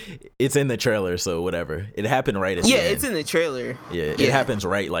it's in the trailer, so whatever. It happened right at the end. Yeah, it's in the trailer. Yeah, it happens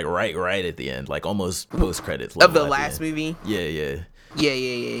right at the end, like almost post credits of the last movie. Yeah.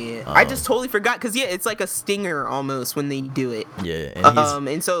 I just totally forgot because it's like a stinger almost when they do it. Yeah,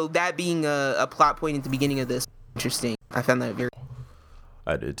 and so that being a plot point at the beginning of this, interesting. I found that very.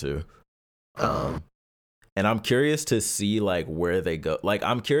 I did too. And I'm curious to see like where they go. Like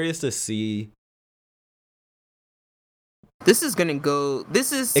I'm curious to see. This is gonna go.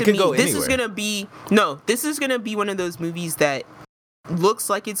 This is it to could me. Go this anywhere. is gonna be This is gonna be one of those movies that looks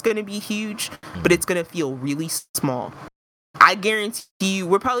like it's gonna be huge, but it's gonna feel really small. I guarantee you,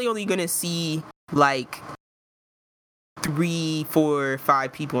 we're probably only gonna see like 3, 4,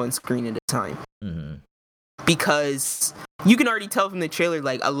 5 people on screen at a time. Mm-hmm. Because you can already tell from the trailer,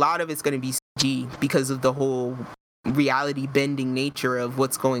 like a lot of it's gonna be CG because of the whole reality bending nature of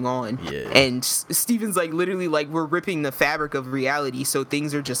what's going on. Yeah. And Steven's like literally like we're ripping the fabric of reality, so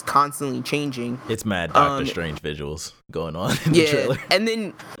things are just constantly changing. It's mad Doctor Strange visuals going on in the trailer. And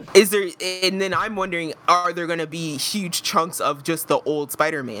then I'm wondering, are there gonna be huge chunks of just the old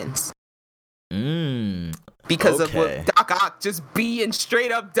Spider-Mans? Because of what Doc Ock just being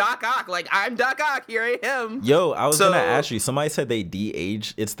straight up Doc Ock, like I'm Doc Ock, here I am. Yo, I was gonna ask you, somebody said they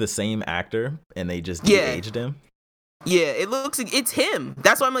de-aged, it's the same actor and they just de-aged him. Yeah, it's him.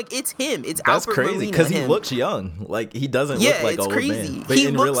 That's why I'm like, it's him. It's That's Alfred crazy Molina, because he him. looks young. Like he doesn't look like an old man. But he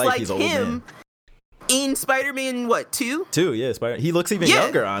in looks real life, like he's an him old man. in Spider-Man 2? 2, yeah, Spider. He looks even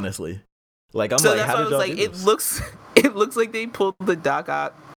younger, honestly. Like how did y'all do this? It looks like they pulled the Doc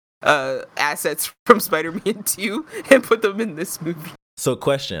Ock assets from Spider-Man 2 and put them in this movie. So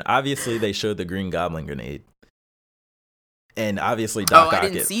question, obviously they showed the Green Goblin grenade. And obviously Doc Ock. I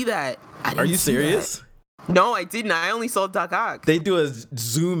didn't see that. Are you serious? No, I didn't. I only saw Doc Ock. They do a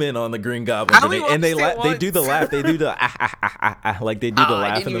zoom in on the Green Goblin grenade, and they do the laugh. They do the like they do the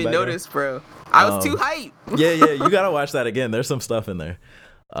laugh. I didn't in the even background. notice, bro. I was too hyped. yeah, you gotta watch that again. There's some stuff in there.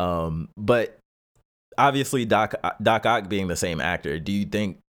 But obviously Doc Ock being the same actor, do you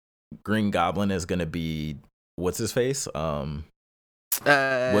think Green Goblin is gonna be what's his face? William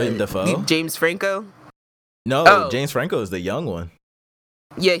Dafoe? James Franco? No, James Franco is the young one.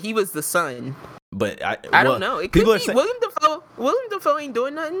 Yeah, he was the son. But I don't know. It could be William Dafoe. William Dafoe ain't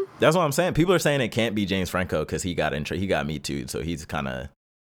doing nothing. That's what I'm saying. People are saying it can't be James Franco because he got Me Too'd, so he's kind of.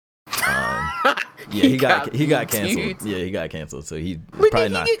 He got canceled. Yeah, he got canceled. So he probably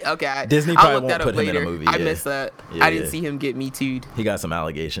not. Disney probably won't put him in a movie. I missed that. I didn't see him get Me Too'd. He got some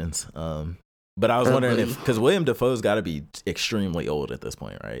allegations. But I was wondering if because William Dafoe's got to be extremely old at this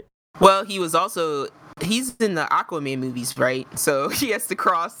point, right? Well, he's in the Aquaman movies, right? So he has to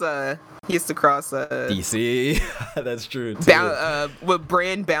cross DC. That's true too. With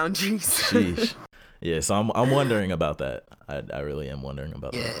brand boundaries. Sheesh. Yeah, so I'm wondering about that. I really am wondering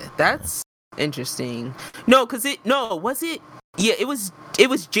about that. Yeah, that's interesting. No, was it? Yeah, it was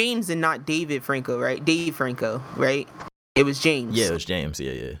James and not David Franco, right? Dave Franco, right? It was James. Yeah, it was James.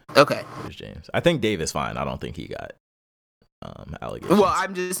 Yeah. Okay. It was James. I think Dave is fine. I don't think he got allegations. Well,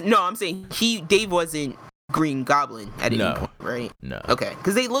 I'm saying Dave wasn't Green Goblin at any point, right? No. Okay,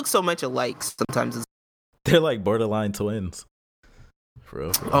 because they look so much alike sometimes. They're like borderline twins. For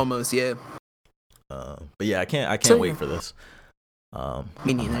real. Almost, yeah. But yeah, I can't wait for this.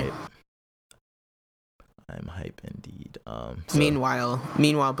 Me neither. I'm hype indeed. Meanwhile,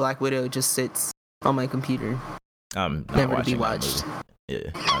 Black Widow just sits on my computer. I'm not never to watching be watched. Yeah,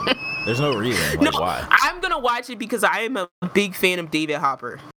 there's no reason. Like, why? I'm gonna watch it because I am a big fan of David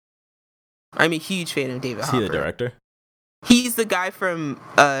Hopper. I'm a huge fan of David Hopper. Is he the director? He's the guy from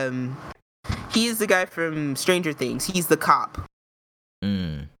Stranger Things. He's the cop.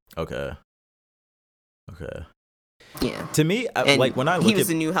 Okay. Yeah. To me, And like when I look he was at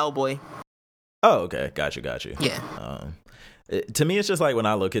the new Hellboy. Oh, okay, got you. Yeah. To me, it's just like when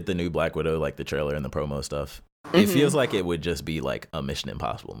I look at the new Black Widow, like the trailer and the promo stuff. It feels like it would just be like a Mission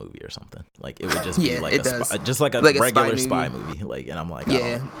Impossible movie or something. Like it would just be like just like a regular spy movie. Like, and I'm like,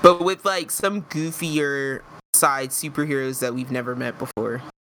 yeah, but with like some goofier side superheroes that we've never met before.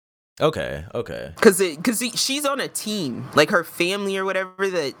 Okay. Because she's on a team, like her family or whatever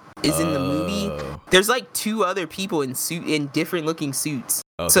that is in the movie. There's like 2 other people in different looking suits.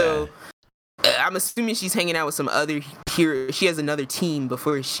 Okay. So I'm assuming she's hanging out with some other hero. She has another team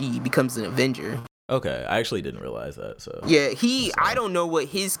before she becomes an Avenger. Okay, I actually didn't realize that. So yeah, I don't know what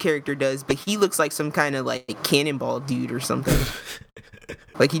his character does, but he looks like some kind of like cannonball dude or something.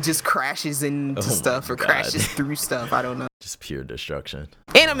 Like he just crashes into stuff or crashes through stuff. I don't know. Just pure destruction.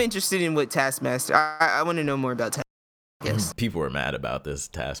 And I'm interested in what Taskmaster. I want to know more about Taskmaster. Yes. People were mad about this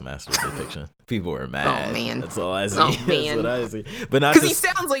Taskmaster depiction. People were mad. Oh man, that's all I see. Oh man, that's what I see. But not because he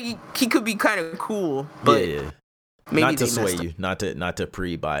sounds like he could be kind of cool. But yeah. Maybe not to sway you, not to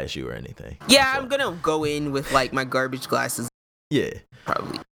pre-bias you or anything. Yeah, I'm gonna go in with like my garbage glasses. Yeah,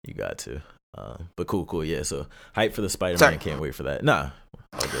 probably. You got to. But cool. Yeah, so hype for the Spider-Man. Can't wait for that. Nah,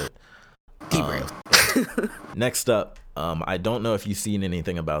 all good. Next up, I don't know if you've seen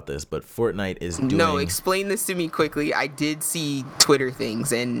anything about this, but Fortnite is doing... No, explain this to me quickly. I did see Twitter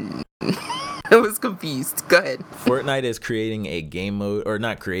things and I was confused. Go ahead. Fortnite is creating a game mode, or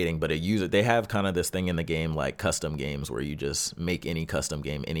not creating, but a user. They have kind of this thing in the game like custom games where you just make any custom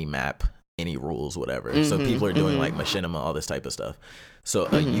game, any map, any rules, whatever. So people are doing like machinima, all this type of stuff. So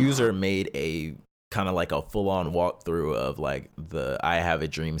a user made a kind of like a full-on walkthrough of like the I Have a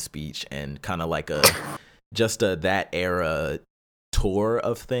Dream speech and kind of like that era tour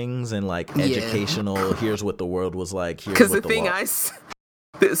of things and like educational, here's what the world was like, here's what the thing I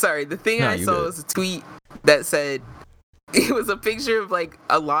saw was a tweet that said it was a picture of like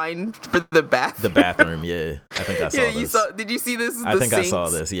a line for the bathroom. The bathroom, yeah. I think I saw this. Did you see this? I think I saw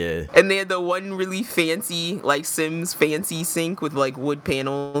this, yeah. And they had the one really fancy, like Sims fancy sink with like wood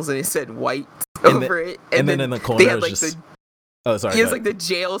panels, and it said white over it. And then in the corner, they had like it was like the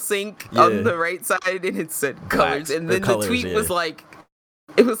jail sink on the right side, and it said colors. And then the tweet was like,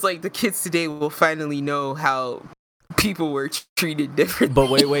 it was like the kids today will finally know how people were treated differently. But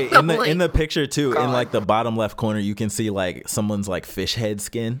wait, in the picture too, in like the bottom left corner, you can see like someone's like fish head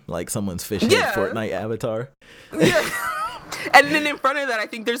skin, like someone's fish head Fortnite avatar. Yeah. And then in front of that, I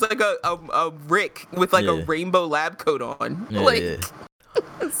think there's like a Rick with like a rainbow lab coat on. So weird.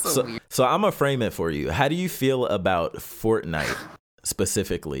 So I'm gonna frame it for you. How do you feel about Fortnite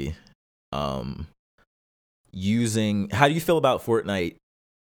specifically? How do you feel about Fortnite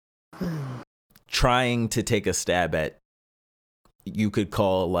trying to take a stab at, you could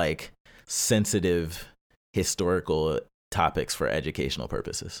call like sensitive historical topics for educational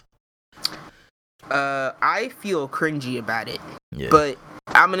purposes? I feel cringy about it, but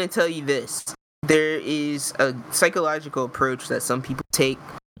I'm gonna tell you this. There is a psychological approach that some people take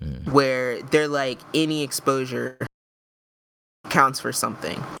where they're like, any exposure counts for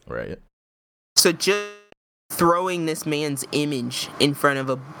something. Right. So just throwing this man's image in front of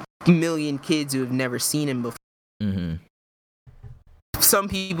a million kids who have never seen him before, some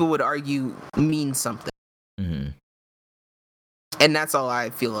people would argue means something. And that's all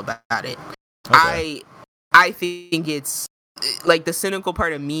I feel about it. Okay. I think it's like the cynical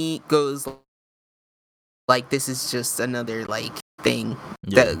part of me goes like, this is just another like thing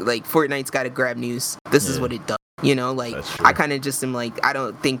that like Fortnite's got to grab news. This is what it does. You know, like I kind of just am like, I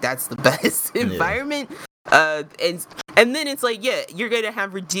don't think that's the best environment. And then it's like, you're gonna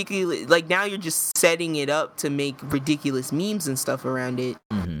have ridiculous, like now you're just setting it up to make ridiculous memes and stuff around it.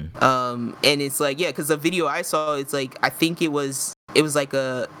 And it's like, because the video I saw, it's like, I think it was like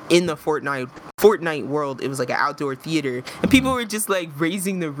in the Fortnite world, it was like an outdoor theater, and people were just like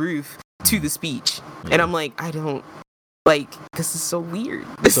raising the roof to the speech, and I'm like, I don't like, this is so weird.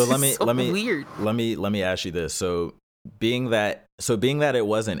 Let me ask you this. So being that it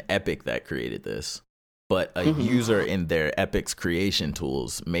wasn't Epic that created this, but a user in their Epic's creation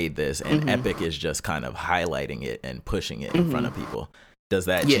tools made this, and Epic is just kind of highlighting it and pushing it in front of people. Does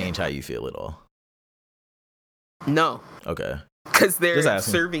that change how you feel at all? No. Okay. Because they're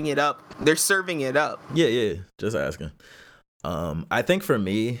serving it up. They're serving it up. Yeah. Just asking. I think for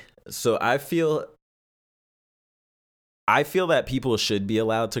me, so I feel that people should be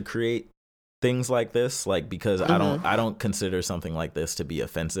allowed to create things like this, like, because I don't consider something like this to be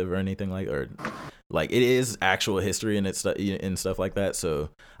offensive or anything or like it is actual history and stuff like that. So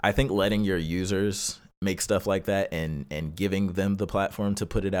I think letting your users make stuff like that and giving them the platform to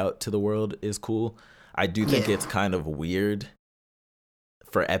put it out to the world is cool. I do think it's kind of weird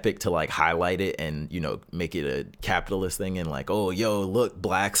for Epic to like highlight it and, you know, make it a capitalist thing and like, oh, yo, look,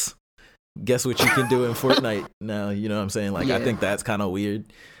 blacks, guess what you can do in Fortnite now, you know what I'm saying? Like, I think that's kind of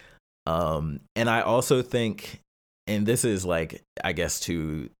weird. And I also think, and this is like, I guess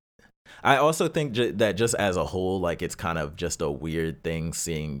I also think that just as a whole, like, it's kind of just a weird thing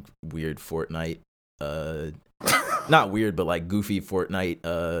seeing weird Fortnite, not weird, but like goofy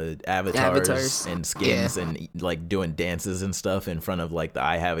Fortnite avatars and skins and like doing dances and stuff in front of like the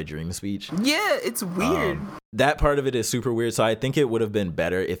I Have a Dream speech. Yeah, it's weird. That part of it is super weird. So I think it would have been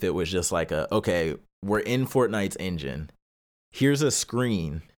better if it was just like okay, we're in Fortnite's engine. Here's a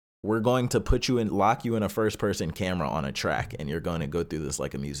screen. We're going to lock you in a first person camera on a track, and you're going to go through this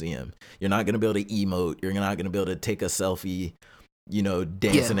like a museum. You're not going to be able to emote. You're not going to be able to take a selfie, you know,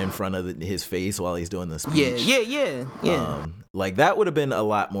 dancing in front of his face while he's doing the speech. Yeah. Like that would have been a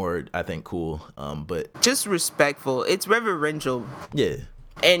lot more, I think, cool. But just respectful. It's reverential. Yeah.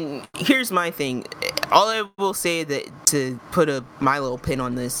 And here's my thing. All I will say that to put my little pin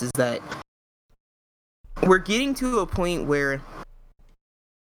on this is that we're getting to a point where,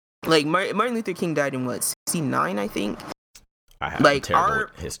 like, Martin Luther King died in what, 69, I think? I have like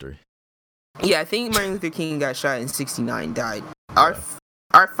terrible history. Yeah, I think Martin Luther King got shot in 69, died.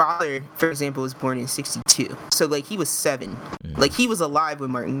 Our father, for example, was born in 62. So, like, he was 7. Like, he was alive when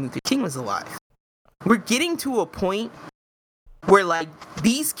Martin Luther King was alive. We're getting to a point where, like,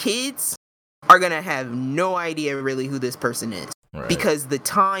 these kids are going to have no idea really who this person is. Right. Because the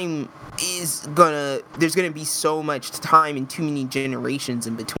time there's going to be so much time and too many generations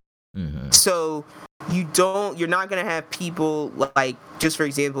in between. So you're not going to have people like, just for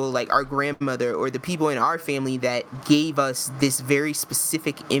example, like our grandmother or the people in our family that gave us this very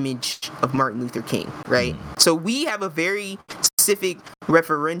specific image of Martin Luther King, right? So we have a very specific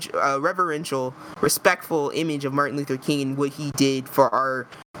reverential, respectful image of Martin Luther King and what he did for our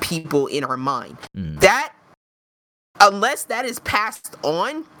people in our mind. That, unless that is passed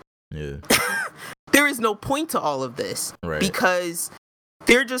on, there is no point to all of this, right? Because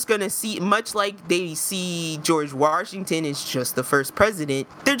they're just going to see, much like they see George Washington as just the first president,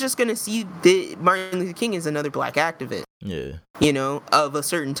 they're just going to see Martin Luther King as another black activist, you know, of a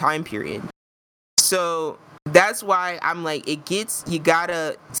certain time period. So that's why I'm like, you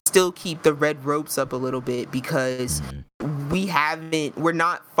gotta still keep the red ropes up a little bit, because we're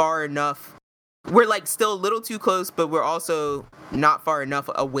not far enough. We're like still a little too close, but we're also not far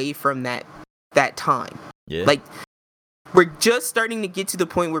enough away from that time. Yeah. Like, we're just starting to get to the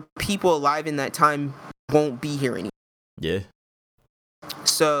point where people alive in that time won't be here anymore. Yeah.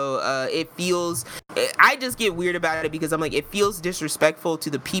 So I just get weird about it, because I'm like, it feels disrespectful to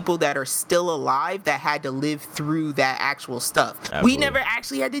the people that are still alive that had to live through that actual stuff. Absolutely. We never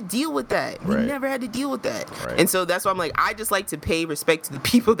actually had to deal with that. Right. We never had to deal with that. Right. And so that's why I'm like, I just like to pay respect to the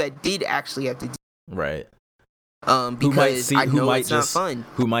people that did actually have to deal with it. Right. Because I know it's not fun.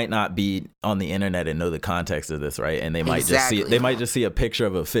 Who might not be on the internet and know the context of this, right? And they might just see a picture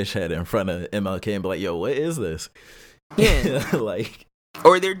of a fish head in front of MLK and be like, "Yo, what is this?" Yeah, like,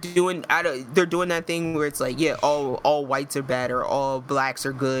 or they're doing that thing where it's like, yeah, all whites are bad or all blacks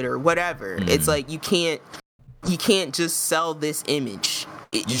are good or whatever. It's like you can't just sell this image.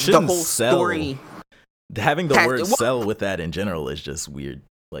 You shouldn't the whole story. Having the word "sell" with that in general is just weird.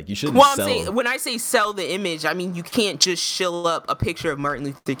 Like, you shouldn't sell. I'm saying, when I say sell the image, I mean you can't just shill up a picture of Martin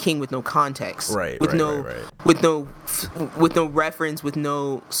Luther King with no context, with no reference, with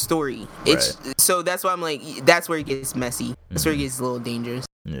no story. So that's why I'm like, that's where it gets messy. That's where it gets a little dangerous.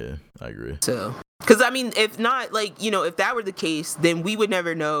 Yeah, I agree. So, because I mean, if not, like, you know, if that were the case, then we would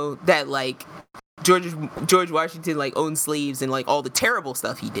never know that, like, George Washington, like, owned slaves and, like, all the terrible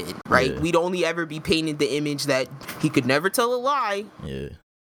stuff he did, right? Yeah. We'd only ever be painted the image that he could never tell a lie. Yeah.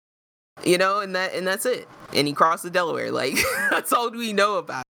 You know, and that's it. And he crossed the Delaware. Like, that's all we know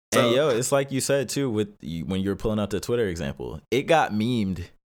about. So. And yo, it's like you said too, when you were pulling out the Twitter example, it got memed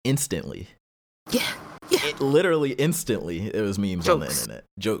instantly. Yeah. It literally instantly, it was memes on the internet.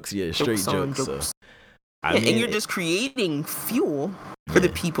 Jokes, straight jokes. So, and you're just creating fuel for the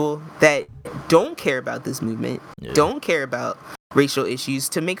people that don't care about this movement, don't care about racial issues,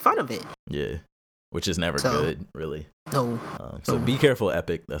 to make fun of it. Yeah. Which is never good, really. No. So be careful,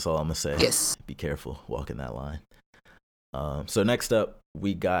 Epic. That's all I'm going to say. Yes. Be careful walking that line. So next up,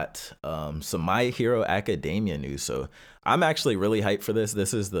 we got some My Hero Academia news. So I'm actually really hyped for this.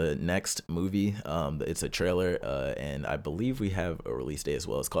 This is the next movie. It's a trailer, and I believe we have a release date as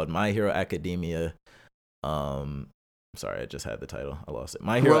well. It's called My Hero Academia Sorry, I just had the title. I lost it.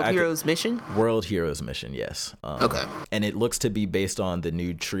 My Hero World Heroes Mission? World Heroes Mission, yes. Okay. And it looks to be based on the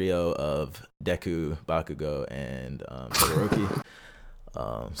new trio of Deku, Bakugo, and Todoroki.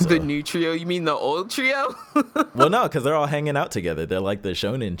 So, the new trio? You mean the old trio? well, no, because they're all hanging out together. They're like the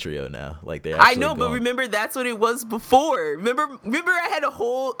shonen trio now. Like they. I know, but remember that's what it was before. Remember,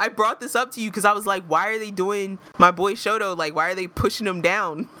 I brought this up to you because I was like, why are they doing my boy Shoto? Like, why are they pushing him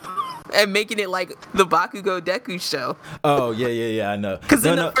down and making it like the Bakugo Deku show? Oh yeah, I know. Because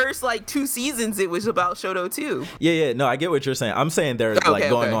the first like 2 seasons, it was about Shoto too. Yeah, no, I get what you're saying. I'm saying they're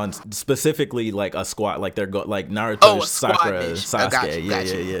going on specifically like a squad, like they're like Naruto, Sakura, Sasuke.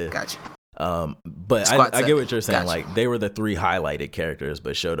 Yeah. Gotcha. But I get what you're saying. Gotcha. Like they were the 3 highlighted characters,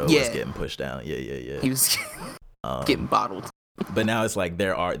 but Shoto was getting pushed down. Yeah. He was getting bottled. But now it's like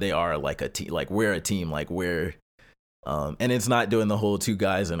they are like a team. Like we're a team. Like we're, and it's not doing the whole 2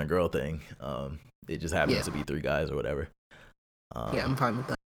 guys and a girl thing. It just happens to be 3 guys or whatever. I'm fine with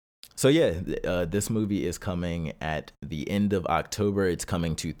that. So this movie is coming at the end of October. It's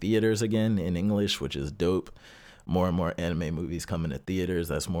coming to theaters again in English, which is dope. More and more anime movies coming to theaters.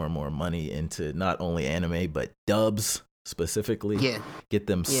 That's more and more money into not only anime but dubs specifically. Yeah, get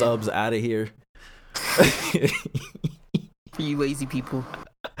them subs out of here. For you lazy people.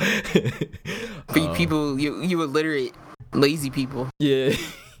 For you people, you illiterate lazy people. Yeah.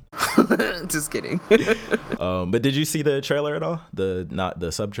 Just kidding. But did you see the trailer at all? Not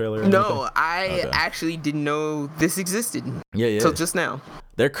the sub trailer? No, I actually didn't know this existed. Yeah. Till just now.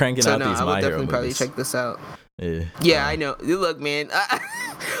 They're cranking out these My Hero movies. Probably check this out. Yeah, I know. Look, man.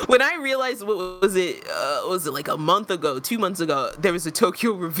 When I realized, what was it? Was it like a month ago, 2 months ago? There was a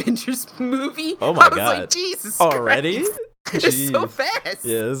Tokyo Revengers movie. Oh my god! I was like, Jesus already? Christ. It's so fast.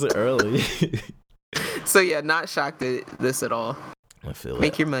 Yeah, this is early. So yeah, not shocked at this at all. I feel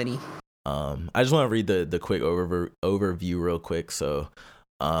Make your money. I just want to read the quick overview real quick. So,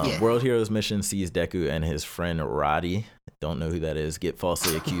 World Heroes Mission sees Deku and his friend Roddy, don't know who that is, get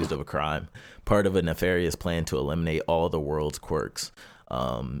falsely accused of a crime, part of a nefarious plan to eliminate all the world's quirks.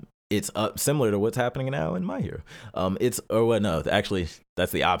 It's similar to what's happening now in My Hero. Actually,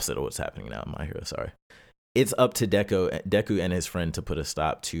 that's the opposite of what's happening now in My Hero. Sorry. It's up to Deku and his friend to put a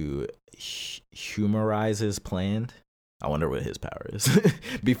stop to humorize his plan. I wonder what his power is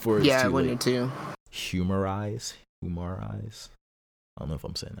before it's too late. I wonder too. Humorize. I don't know if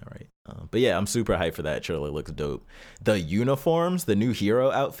I'm saying that right. But yeah, I'm super hyped for that. Trailer looks dope. The uniforms, the new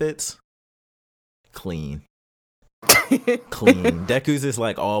hero outfits, clean. Deku's is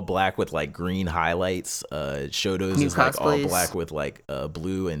like all black with like green highlights. Shoto's new is cosplays. Like all black with like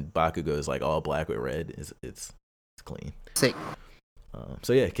blue, and Bakugo is like all black with red. It's clean. Sick.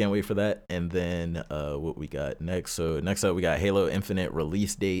 So yeah, can't wait for that. And then what we got next? So next up we got Halo Infinite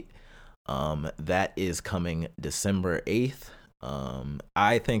release date. That is coming December 8th.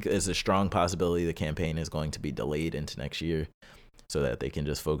 I think there's a strong possibility the campaign is going to be delayed into next year so that they can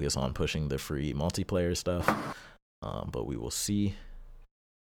just focus on pushing the free multiplayer stuff. But we will see.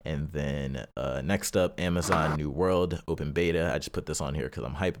 And then next up, Amazon New World open beta. I just put this on here because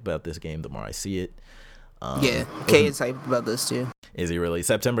I'm hyped about this game the more I see it. Kay is hyped about this too. Is he really?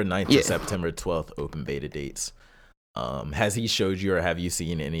 September 9th to September 12th open beta dates. Has he showed you, or have you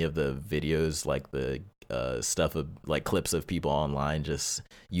seen any of the videos, like the stuff of like clips of people online just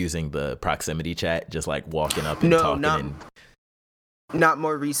using the proximity chat, just like walking up and talking? Not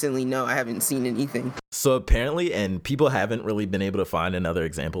more recently. No, I haven't seen anything. So apparently, and people haven't really been able to find another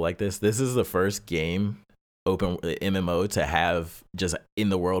example like this. This is the first game, open MMO, to have just in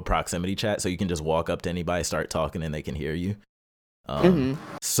the world proximity chat, so you can just walk up to anybody, start talking, and they can hear you.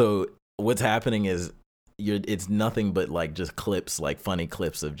 So what's happening is it's nothing but like just clips, like funny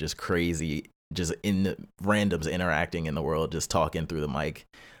clips of just crazy, just in randoms interacting in the world, just talking through the mic,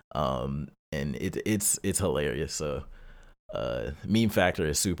 and it's hilarious. So meme factor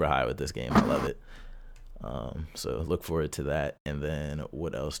is super high with this game. I love it. So look forward to that. And then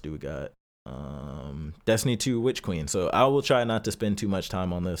what else do we got? Destiny 2 Witch Queen. So I will try not to spend too much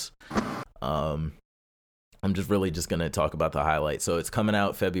time on this. I'm just going to talk about the highlights. So it's coming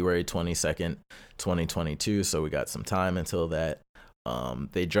out February 22nd, 2022. So we got some time until that.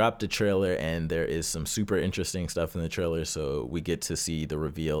 They dropped a trailer, and there is some super interesting stuff in the trailer. So we get to see the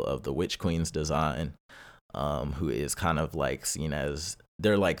reveal of the Witch Queen's design, who is kind of like seen as,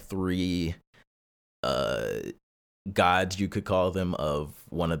 they're like 3 gods, you could call them, of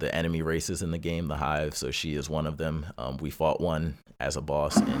one of the enemy races in the game, the Hive. So she is one of them. We fought one as a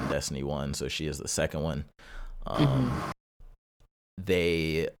boss in Destiny 1, so she is the second one.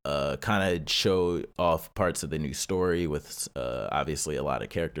 They kind of show off parts of the new story with obviously a lot of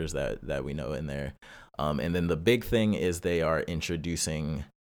characters that we know in there. And then the big thing is they are introducing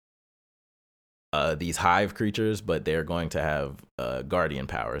these hive creatures, but they're going to have guardian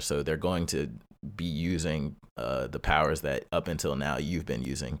powers. So they're going to be using the powers that up until now you've been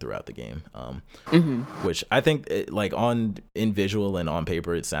using throughout the game, which I think in visual and on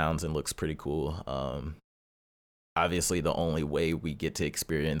paper it sounds and looks pretty cool. Obviously the only way we get to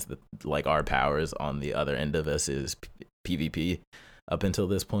experience our powers on the other end of us is PvP up until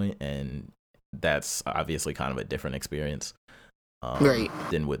this point, and that's obviously kind of a different experience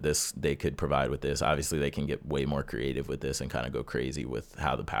than what this they could provide with this. Obviously they can get way more creative with this and kind of go crazy with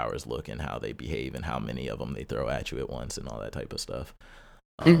how the powers look and how they behave and how many of them they throw at you at once and all that type of stuff.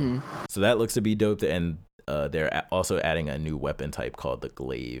 So that looks to be dope. And they're also adding a new weapon type called the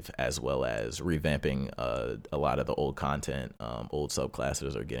glaive, as well as revamping a lot of the old content. Old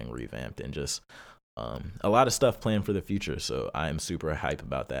subclasses are getting revamped, and just a lot of stuff planned for the future. So I'm super hype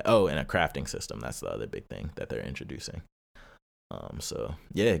about that. Oh, and a crafting system. That's the other big thing that they're introducing. So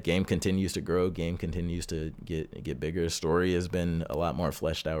yeah, game continues to grow. Game continues to get bigger. Story has been a lot more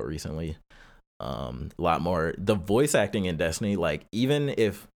fleshed out recently. A lot more. The voice acting in Destiny, like, even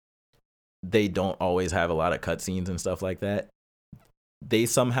if they don't always have a lot of cutscenes and stuff like that, they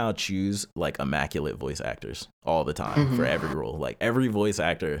somehow choose like immaculate voice actors all the time for every role. Like, every voice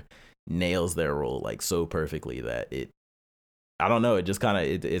actor nails their role like so perfectly that I don't know, it just kind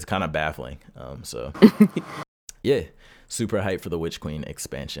of it's kind of baffling. So yeah, super hyped for the Witch Queen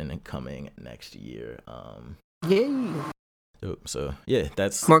expansion coming next year. Yay. So yeah,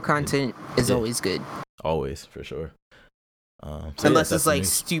 that's more content is always good. Always, for sure. Unless it's like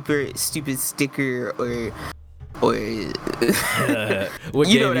stupid sticker or what game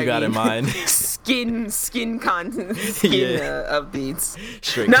you got in mind? skin content, updates.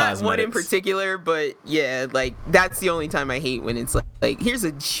 Straight not cosmetics. One in particular, but yeah, like that's the only time I hate when it's like here's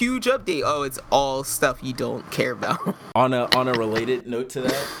a huge update. Oh, it's all stuff you don't care about. On a related note to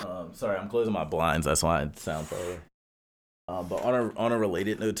that, sorry, I'm closing my blinds. That's why it sounds far. But on a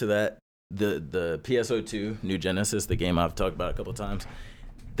related note to that, the PSO2 New Genesis, the game I've talked about a couple times,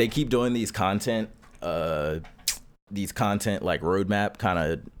 they keep doing these content like roadmap kind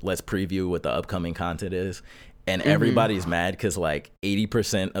of let's preview what the upcoming content is, and everybody's mad because like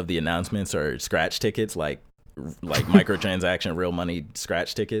 80% of the announcements are scratch tickets, like microtransaction real money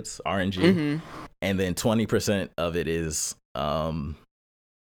scratch tickets, RNG, and then 20% of it is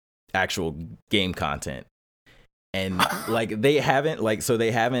actual game content. And like they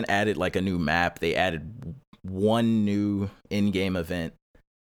haven't added like a new map. They added one new in-game event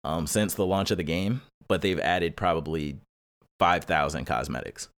since the launch of the game, but they've added probably 5,000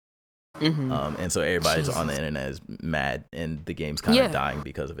 cosmetics. And so everybody's on the internet is mad, and the game's kind of dying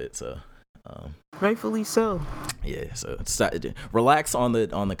because of it. So rightfully so. Yeah, so relax on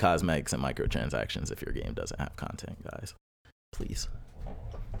the cosmetics and microtransactions if your game doesn't have content, guys. Please.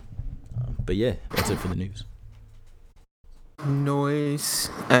 But yeah, that's it for the news.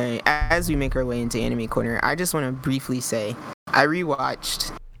 Noise. All right, as we make our way into Anime Corner, I just want to briefly say I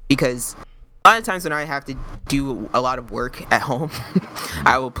rewatched, because a lot of times when I have to do a lot of work at home,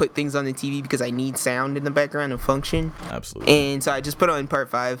 I will put things on the TV because I need sound in the background to function. Absolutely. And so I just put on part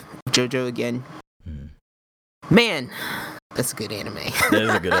 5 of JoJo again. Man, that's a good anime. That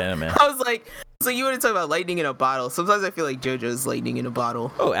is a good anime. I was like, so you want to talk about lightning in a bottle? Sometimes I feel like JoJo's lightning in a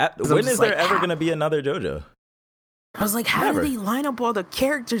bottle. Oh, when is there ever going to be another JoJo? I was like, how do they line up all the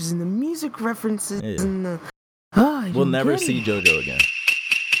characters and the music references? Yeah. And the... we'll never see JoJo again.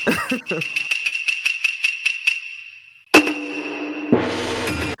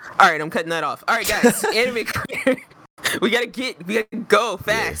 All right, I'm cutting that off. All right, guys, Anime Corner. we gotta go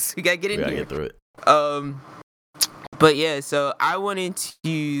fast. Yeah. We gotta get in here. Get through it. But yeah, so I wanted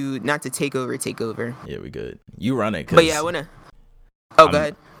to not to take over. Yeah, we good. You run it. But yeah, I wanna. Oh, go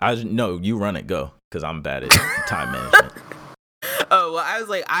ahead. No, you run it. Go, because I'm bad at time management. Oh, well, I was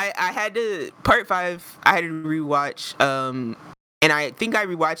like, I had to part 5. I had to rewatch. And I think I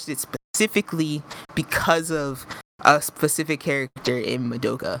rewatched it specifically because of a specific character in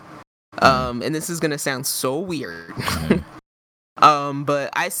Madoka. And this is gonna sound so weird. But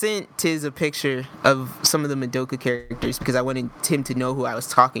I sent Tiz a picture of some of the Madoka characters because I wanted him to know who I was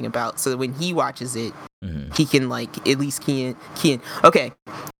talking about, so that when he watches it, he can like at least key in. Okay,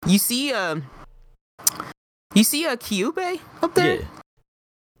 you see a Kyubey up there? Yeah.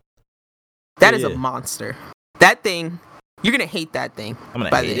 That is a monster. That thing, you're gonna hate that thing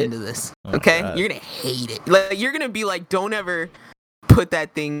by the end of this. Okay, you're gonna hate it. Like, you're gonna be like, don't ever put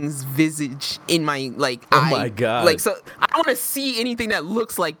that thing's visage in my eye. My god! Like, so I don't want to see anything that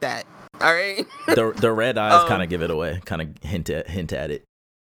looks like that. All right. The red eyes kind of give it away. Kind of hint at it.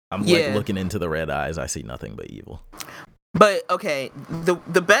 I'm like looking into the red eyes. I see nothing but evil. But okay,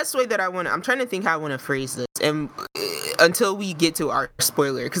 the best way that I'm trying to think how I want to phrase this, and until we get to our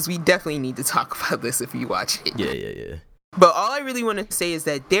spoiler, because we definitely need to talk about this if you watch it. Yeah. But all I really want to say is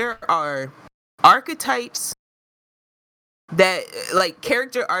that there are archetypes that, like,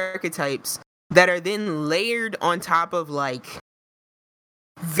 character archetypes that are then layered on top of, like,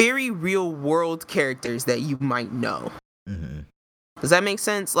 very real world characters that you might know. Mm-hmm. Does that make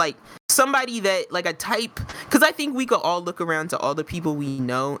sense? Like, somebody that, like, a type, because I think we could all look around to all the people we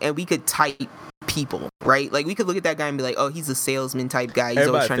know and we could type people, right? Like, we could look at that guy and be like, oh, he's a salesman type guy. He's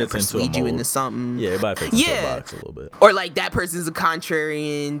always trying to persuade you into something. Yeah, everybody fits into a box a little bit. Or, like, that person's a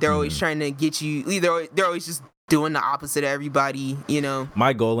contrarian. They're always trying to get you, they're always just doing the opposite of everybody, you know?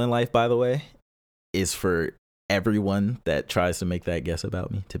 My goal in life, by the way, is for everyone that tries to make that guess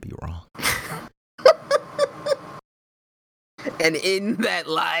about me to be wrong. And in that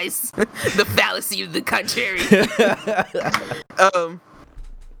lies the fallacy of the contrary.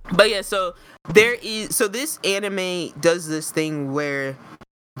 But yeah, so this anime does this thing where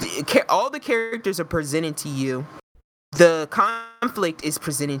all the characters are presented to you. The conflict is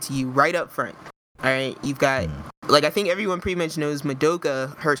presented to you right up front. All right, you've got, like, I think everyone pretty much knows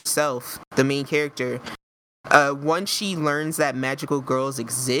Madoka herself, the main character. Once she learns that magical girls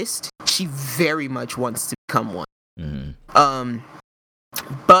exist, she very much wants to become one.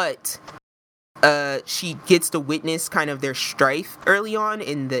 But she gets to witness kind of their strife early on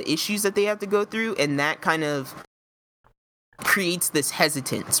in the issues that they have to go through, and that kind of creates this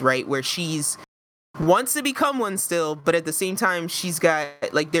hesitance, right, where she's wants to become one still, but at the same time she's got,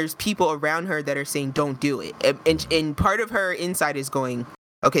 like, there's people around her that are saying don't do it, and part of her inside is going,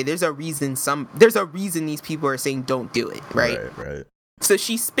 okay, there's a reason these people are saying don't do it, right? So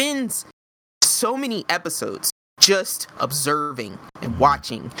she spends so many episodes just observing and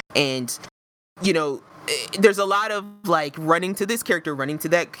watching, and, you know, there's a lot of, like, running to this character, running to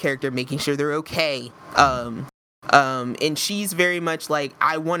that character, making sure they're okay. And she's very much like,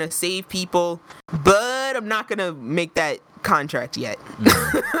 I want to save people, but I'm not gonna make that contract yet.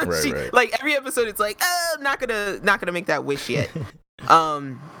 Right. Like, every episode, it's like, I'm not gonna make that wish yet.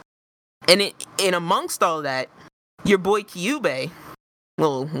 And amongst all that, your boy Kyubey,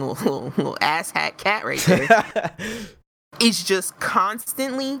 little asshat cat right there, is just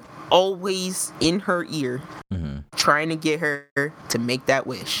constantly always in her ear, trying to get her to make that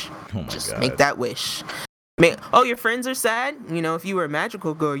wish. Oh my God. Make that wish. Your friends are sad? You know, if you were a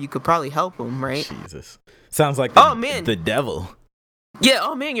magical girl, you could probably help them, right? Jesus. Sounds like the devil. Yeah,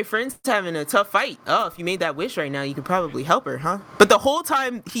 oh man, your friend's having a tough fight. Oh, if you made that wish right now, you could probably help her, huh? But the whole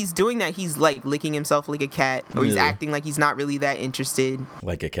time he's doing that, he's, like, licking himself like a cat, or he's acting like he's not really that interested.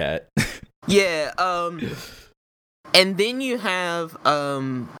 Like a cat. Yeah, and then you have,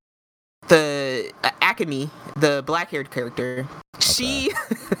 the Akemi, the black-haired character. Okay.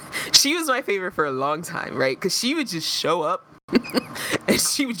 She was my favorite for a long time, right? Because she would just show up, and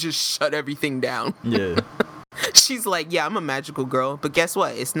she would just shut everything down. Yeah. She's like, yeah, I'm a magical girl, but guess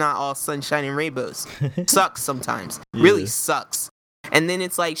what? It's not all sunshine and rainbows. Sucks sometimes. Yeah. Really sucks. And then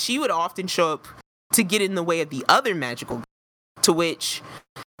it's like, she would often show up to get in the way of the other magical girl, to which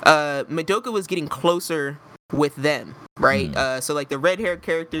Madoka was getting closer with them, right? So, like, the red-haired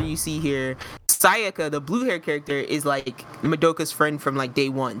character you see here, Sayaka, the blue-haired character, is, like, Madoka's friend from, like, day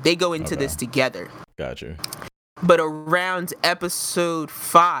one. They go into this together. Gotcha. But around episode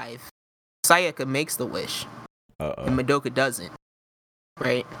 5, Sayaka makes the wish. And Madoka doesn't,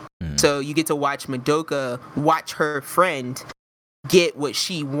 right? So you get to watch Madoka watch her friend get what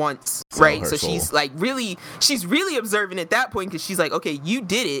she wants, right? So she's like she's really observant at that point, because she's like, okay, you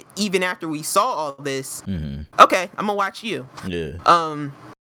did it even after we saw all this. Okay, I'm gonna watch you. Yeah.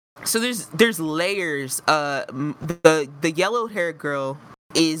 So there's layers. The yellow haired girl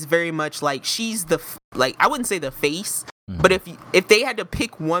is very much like, she's I wouldn't say the face, but if they had to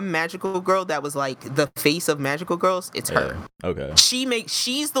pick one magical girl that was like the face of magical girls, it's her. Okay.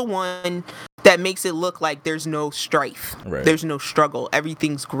 She's the one that makes it look like there's no strife. Right. There's no struggle.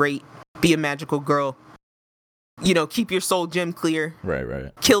 Everything's great. Be a magical girl. You know, keep your soul gem clear.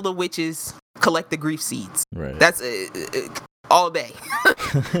 Right. Kill the witches. Collect the grief seeds. Right. That's all day.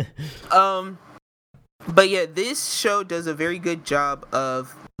 But yeah, this show does a very good job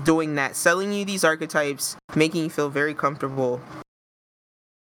of doing that, selling you these archetypes, making you feel very comfortable,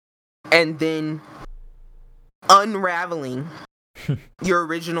 and then unraveling your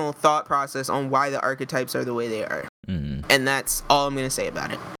original thought process on why the archetypes are the way they are. And that's all I'm going to say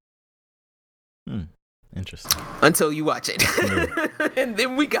about it. Interesting. Until you watch it. And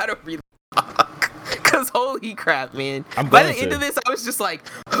then we got to really talk. Cause holy crap, man! I'm By going the end to. of this, I was just like,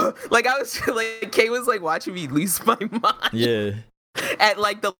 like I was like, Kay was like watching me lose my mind Yeah. at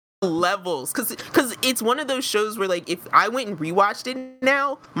like the levels, cause it's one of those shows where like if I went and rewatched it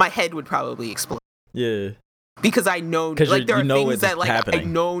now, my head would probably explode. Yeah. Because I know, 'Cause there are things it's that like happening. I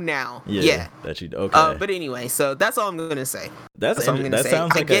know now. Yeah. That you okay. But anyway, so that's all I'm gonna say. That's all I'm gonna that say.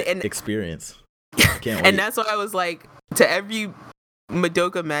 sounds I like get- an and- experience. Can't wait. And that's why I was like, to every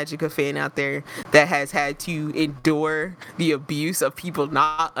Madoka Magica fan out there that has had to endure the abuse of people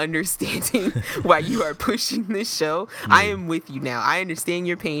not understanding why you are pushing this show, I am with you now. I understand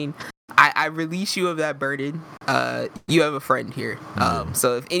your pain. I release you of that burden. You have a friend here.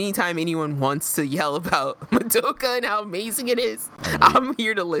 So if anytime anyone wants to yell about Madoka and how amazing it is, I'm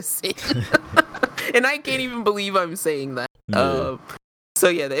here to listen. And I can't even believe I'm saying that. Yeah. So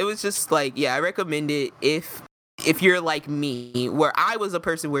yeah, it was just like, yeah, I recommend it if you're like me, where I was a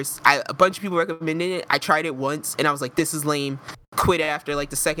person where a bunch of people recommended it. I tried it once and I was like, this is lame. Quit after like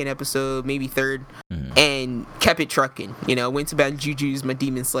the second episode, maybe third, and kept it trucking. Went to bed, Juju's, my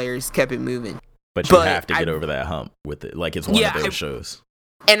Demon Slayers, kept it moving. But you have to get over that hump with it. Like it's one of those shows.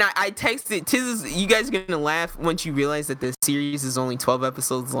 And I texted Tiz. You guys are gonna laugh once you realize that the series is only 12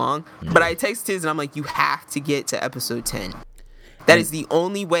 episodes long. But I texted Tiz and I'm like, you have to get to episode 10. That is the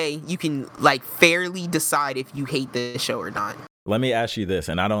only way you can like fairly decide if you hate the show or not. Let me ask you this,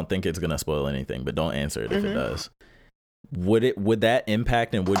 and I don't think it's gonna spoil anything, but don't answer it if it does. Would that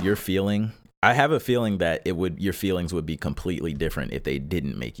impact and would your feeling? I have a feeling that your feelings would be completely different if they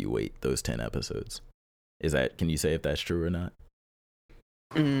didn't make you wait those 10 episodes. Can you say if that's true or not?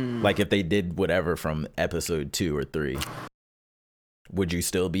 Like if they did whatever from episode 2 or 3, would you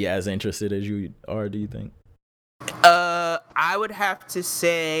still be as interested as you are, do you think? I would have to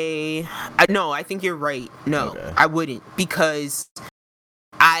say no. I think you're right. No, Okay. I wouldn't, because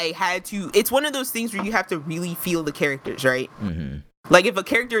I had to. It's one of those things where you have to really feel the characters, right? Mm-hmm. Like if a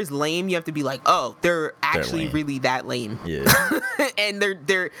character is lame, you have to be like, oh, they're actually lame. really that lame. Yeah. And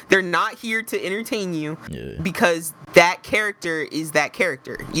they're not here to entertain you, Yeah. because that character is that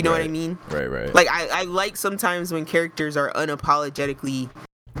character. You know what I mean? Right. Like I like sometimes when characters are unapologetically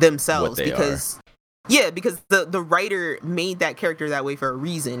themselves, because the writer made that character that way for a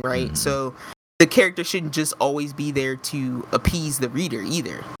reason, right? Mm-hmm. So the character shouldn't just always be there to appease the reader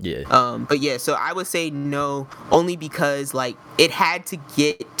either. Yeah. But yeah, so I would say no, only because like it had to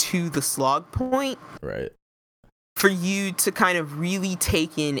get to the slog point Right. for you to kind of really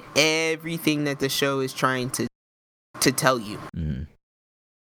take in everything that the show is trying to tell you. Mm-hmm.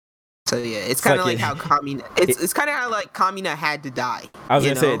 So yeah, it's kind of like like how Kamina. It's kind of how like Kamina had to die. I was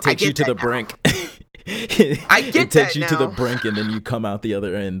gonna say it takes you to the now. brink. I get it takes that you to the now. brink, and then you come out the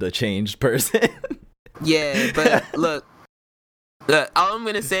other end a changed person. Yeah, but look, all I'm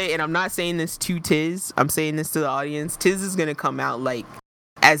gonna say, and I'm not saying this to Tiz, I'm saying this to the audience. Tiz is gonna come out like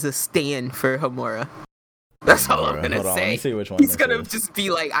as a stand for Homura. That's all I'm gonna Hold on, say. let me see which one. He's this gonna is. just be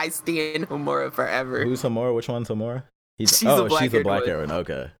like, I stand Homura forever. Who's Homura? Which one's Homura? She's the black-haired black one. hair one.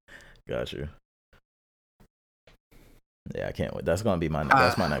 Okay, got you. Yeah, I can't wait. That's gonna be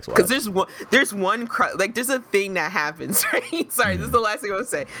that's my next watch. Because there's a thing that happens, right? Sorry, this is the last thing I want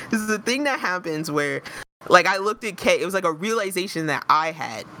to say. This is the thing that happens where, like, I looked at Kay. It was like a realization that I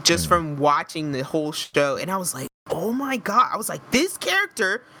had just from watching the whole show, and I was like, oh my god! I was like, this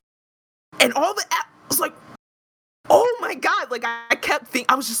character, and all the I was like, oh my god! Like I kept thinking,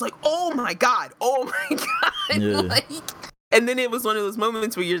 I was just like, oh my god! Yeah. Like, and then it was one of those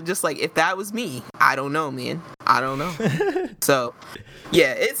moments where you're just like, if that was me, I don't know, man. I don't know. So,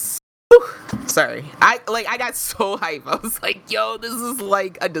 yeah, it's... Sorry. I got so hyped. I was like, yo, this is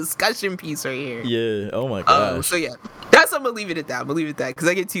like a discussion piece right here. Yeah. Oh my gosh. So, yeah. I'm gonna leave it at that. Because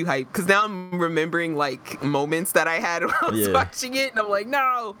I get too hyped. Because now I'm remembering, like, moments that I had when I was watching it. And I'm like,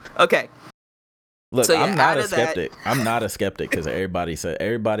 no. Okay. Look, so, yeah, I'm not a skeptic. I'm not a skeptic because everybody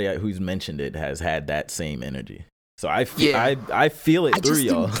who's mentioned it has had that same energy. So I feel it through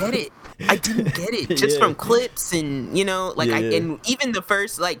y'all. I didn't get it just from clips and and even the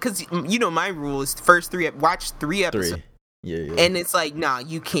first, like, because my rule is watch 3 episodes. Yeah. And it's like, nah,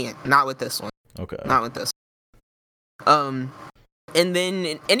 you can't. Not with this one. Okay. Not with this. And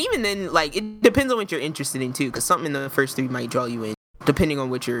even then, like, it depends on what you're interested in too, because something in the first 3 might draw you in, depending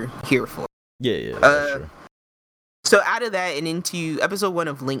on what you're here for. Yeah. That's true. So out of that and into episode 1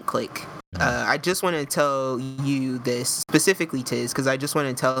 of Link Click, I just want to tell you this specifically, Tiz, because I just want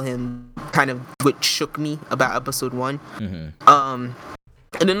to tell him kind of what shook me about episode 1. Mm-hmm.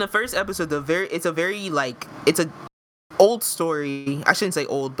 And in the first episode, it's a old story. I shouldn't say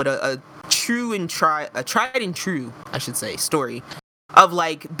old, but a tried and true, I should say, story of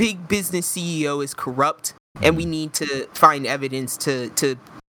like big business CEO is corrupt, and we need to find evidence to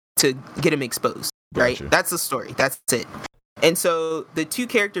get him exposed. Right? Gotcha. That's the story. That's it. And so the two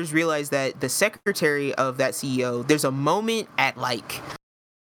characters realize that the secretary of that CEO, there's a moment at like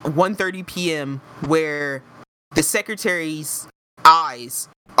 1:30 p.m. where the secretary's eyes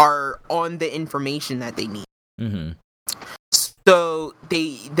are on the information that they need. Mm-hmm. So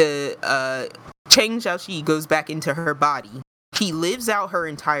Cheng Xiaoxi goes back into her body. He lives out her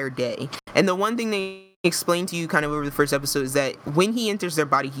entire day. And the one thing they explain to you kind of over the first episode is that when he enters their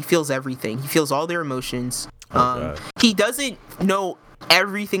body, he feels everything. He feels all their emotions. He doesn't know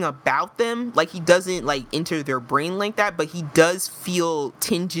everything about them, like he doesn't like enter their brain like that, but he does feel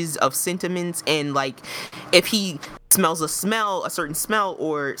tinges of sentiments, and like if he smells a certain smell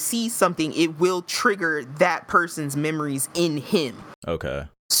or sees something, it will trigger that person's memories in him. Okay.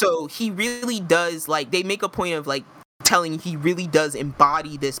 So he really does, like, they make a point of like telling he really does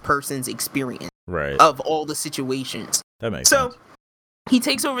embody this person's experience, right, of all the situations. That makes sense. He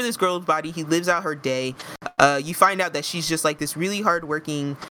takes over this girl's body. He lives out her day. You find out that she's just like this really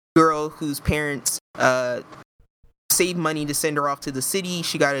hardworking girl whose parents saved money to send her off to the city.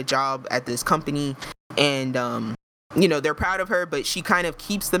 She got a job at this company, and they're proud of her, but she kind of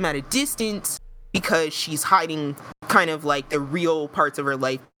keeps them at a distance because she's hiding kind of like the real parts of her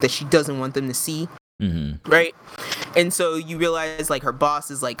life that she doesn't want them to see. Mm-hmm. Right? And so you realize like her boss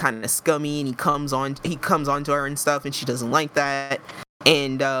is like kind of scummy, and he comes on to her and stuff, and she doesn't like that.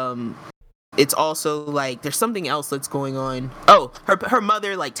 And it's also like there's something else that's going on. Oh, her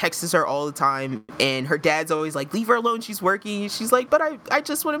mother like texts her all the time, and her dad's always like, leave her alone, she's working. And she's like, but I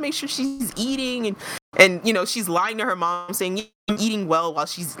just want to make sure she's eating, and she's lying to her mom saying I'm eating well while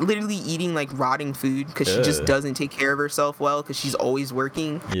she's literally eating like rotting food because she just doesn't take care of herself well because she's always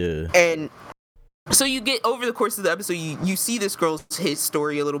working. Yeah. And so you get, over the course of the episode, you see this girl's his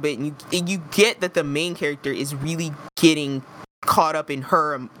story a little bit, and you get that the main character is really getting caught up in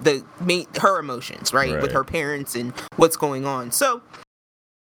her emotions, right, with her parents and what's going on. So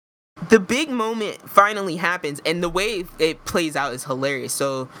the big moment finally happens, and the way it plays out is hilarious.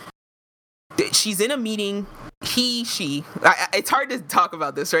 So she's in a meeting. It's hard to talk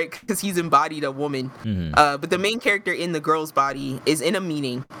about this, right, because he's embodied a woman. Mm-hmm. But the main character in the girl's body is in a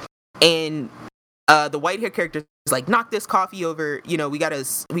meeting, and the white hair character is like, knock this coffee over, we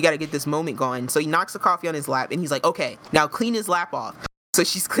gotta get this moment going. So he knocks the coffee on his lap, and he's like, okay, now clean his lap off. So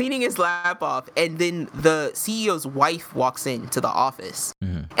she's cleaning his lap off, and then the CEO's wife walks into the office.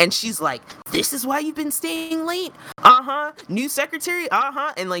 Mm-hmm. And she's like, this is why you've been staying late? New secretary?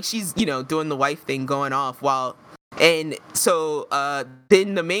 And like she's doing the wife thing, going off and so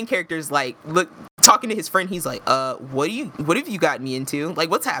then the main character's like, look, talking to his friend, he's like, what have you gotten me into? Like,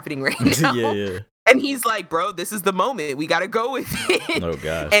 what's happening right now? yeah. And he's like, bro, this is the moment. We gotta go with it. Oh,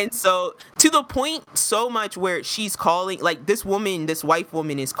 gosh. And so, to the point so much where she's calling, like, this white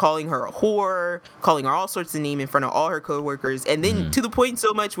woman is calling her a whore, calling her all sorts of names in front of all her coworkers. And then to the point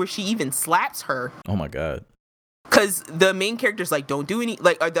so much where she even slaps her. Oh, my God. Because the main character's like, don't do any,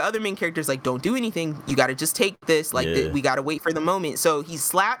 like, or the other main character's like, don't do anything. You got to just take this. Like, we got to wait for the moment. So he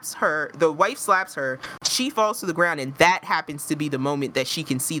slaps her. The wife slaps her. She falls to the ground. And that happens to be the moment that she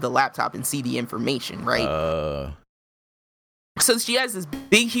can see the laptop and see the information, right? So she has this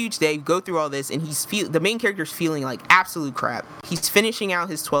big, huge day, go through all this. And the main character's feeling like absolute crap. He's finishing out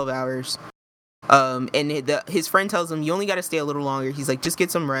his 12 hours. And his friend tells him, you only got to stay a little longer. He's like, just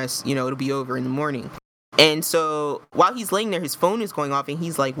get some rest. It'll be over in the morning. And so while he's laying there, his phone is going off, and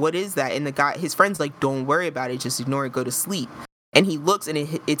he's like, what is that? And his friend's like, don't worry about it, just ignore it, go to sleep. And he looks, and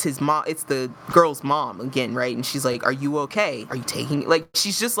it's his mom, it's the girl's mom again, right? And she's like, are you okay? Are you taking, like,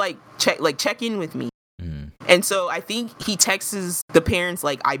 she's just like, check in with me. Mm-hmm. And so I think he texts the parents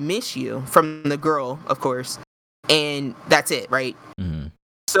like, I miss you, from the girl, of course. And that's it, right? Mm-hmm.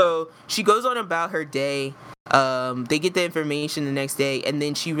 So she goes on about her day. They get the information the next day, and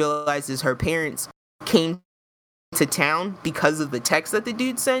then she realizes her parents came to town because of the text that the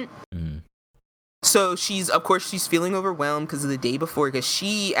dude sent. So she's feeling overwhelmed because of the day before, because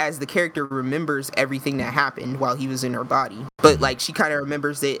she, as the character, remembers everything that happened while he was in her body, but like she kind of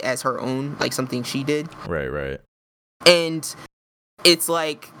remembers it as her own, like something she did. Right. And it's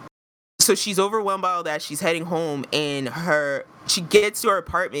like, so she's overwhelmed by all that. She's heading home, and she gets to her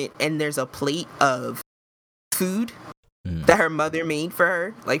apartment, and there's a plate of food that her mother made for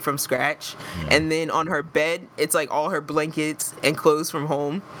her, like from scratch. And then on her bed, it's like all her blankets and clothes from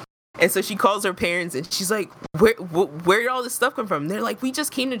home. And so she calls her parents, and she's like, where did all this stuff come from? They're like, we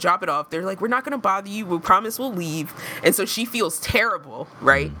just came to drop it off. They're like, we're not going to bother you. We promise we'll leave. And so she feels terrible,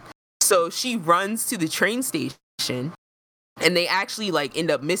 right? So she runs to the train station, and they actually like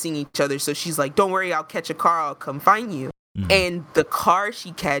end up missing each other. So she's like, "Don't worry, I'll catch a car. I'll come find you." Mhm. And the car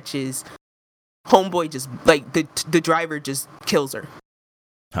she catches, homeboy just like the driver just kills her.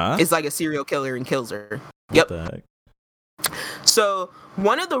 Huh? It's like a serial killer and kills her. What Yep. the heck? So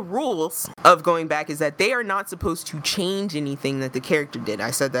one of the rules of going back is that they are not supposed to change anything that the character did.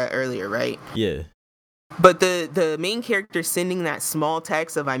 I said that earlier, right? Yeah. But the main character sending that small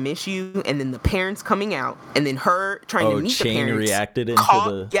text of "I miss you," and then the parents coming out, and then her trying to meet the chain parents, reacted into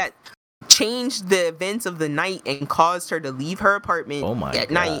the. changed the events of the night and caused her to leave her apartment Oh my at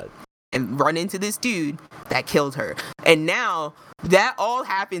God. night and run into this dude that killed her. And now that all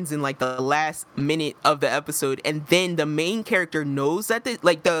happens in like the last minute of the episode, and then the main character knows that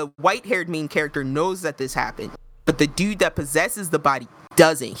the white-haired main character knows that this happened, but the dude that possesses the body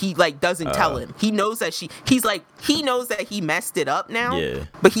doesn't. He like doesn't tell him. He knows that he knows that he messed it up now. Yeah.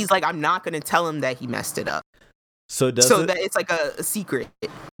 But he's like, I'm not gonna tell him that he messed it up. So that it's like a secret.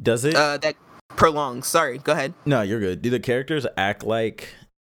 Does it? That prolongs. Sorry, go ahead. No, you're good. Do the characters act like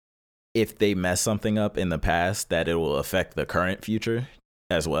if they mess something up in the past that it will affect the current future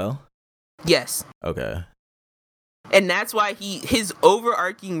as well? Yes. Okay. And that's why his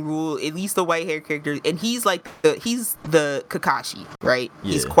overarching rule, at least the white hair character, and he's the Kakashi, right?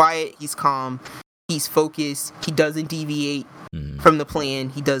 Yeah. He's quiet, he's calm, he's focused, he doesn't deviate from the plan,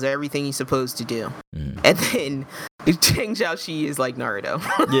 he does everything he's supposed to do. And then Chang Xiaoxi is like Naruto.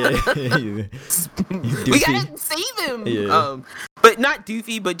 Yeah. We gotta save him. Yeah. But not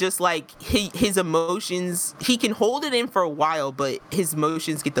doofy, but just like his emotions, he can hold it in for a while, but his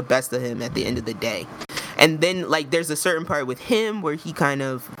emotions get the best of him at the end of the day. And then like there's a certain part with him where he kind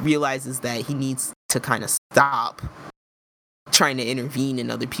of realizes that he needs to kind of stop trying to intervene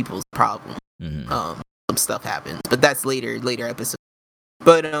in other people's problems. Some stuff happens, but that's later episode.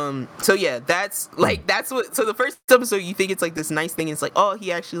 But so yeah, that's what. So the first episode, you think it's like this nice thing. It's like, oh,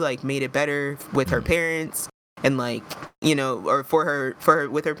 he actually like made it better with her parents, and like, you know, or for her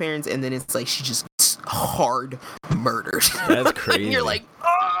with her parents, and then it's like she just gets hard murdered. That's crazy. And you're like,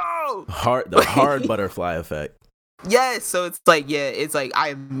 oh, the hard butterfly effect. Yes, so it's like I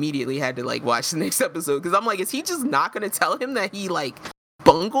immediately had to like watch the next episode because I'm like, is he just not gonna tell him that he like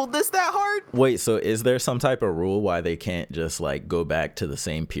bungled this that hard? Wait, so is there some type of rule why they can't just like go back to the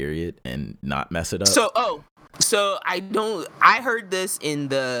same period and not mess it up? So I heard this in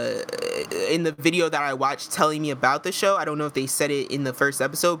the video that I watched telling me about the show. I don't know if they said it in the first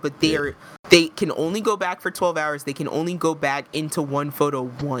episode, but they can only go back for 12 hours. They can only go back into one photo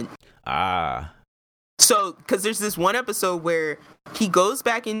once. So, because there's this one episode where he goes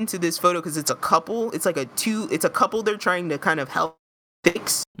back into this photo because it's a couple. It's a couple they're trying to kind of help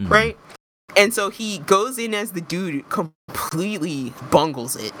fix, right? And so he goes in as the dude, completely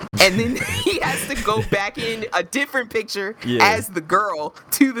bungles it, and then he has to go back in a different picture as the girl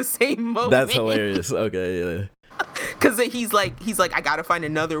to the same moment. That's hilarious. Okay, yeah. Because he's like, I gotta find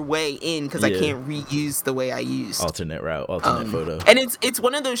another way in because I can't reuse the way I used. Alternate photo. And it's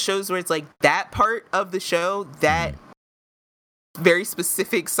one of those shows where it's like that part of the show, that very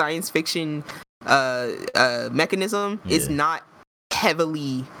specific science fiction mechanism is not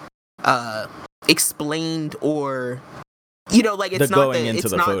heavily explained, or you know, like it's the not going into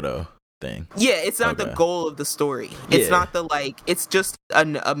the photo thing. Yeah, it's not the goal of the story. It's not it's just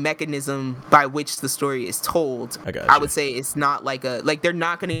a mechanism by which the story is told. I would say it's not like they're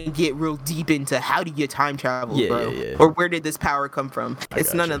not gonna get real deep into how do you time travel, bro, or where did this power come from.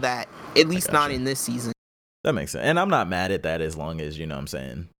 It's none of that, at least not in this season. That makes sense, and I'm not mad at that as long as, you know what I'm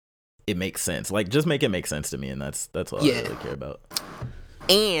saying, it makes sense. Like, just make it make sense to me, and that's all I really care about.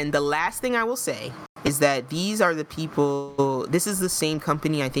 And the last thing I will say is that these are the people, this is the same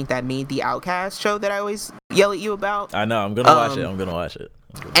company, I think, that made the Outcast show that I always yell at you about. I know, I'm gonna watch it.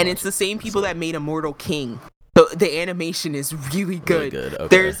 And it's the same people that made Immortal King. So the animation is really good. Really good.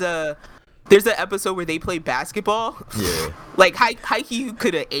 Okay. There's an episode where they play basketball. Yeah. Like Haikyuu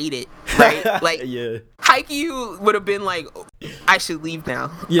could have ate it, right? Like Haikyuu would have been like, I should leave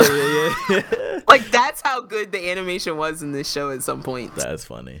now. Yeah. Like that's how good the animation was in this show at some point. That's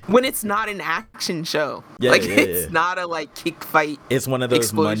funny. When it's not an action show. It's not a like kick fight. It's one of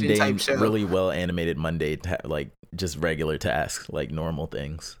those mundane, type show. Really well animated mundane, like just regular tasks, like normal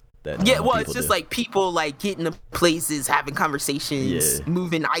things. It's just like people like getting to places, having conversations,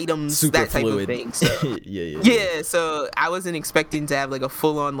 moving items, super that type fluid. of thing. So, yeah. So I wasn't expecting to have like a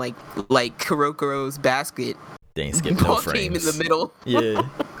full on like Kurokoro's basket. They ain't skipped no frames. Came in the middle. Yeah,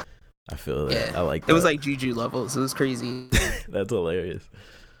 I feel that. Yeah. I like that. It was like Juju levels. It was crazy. That's hilarious.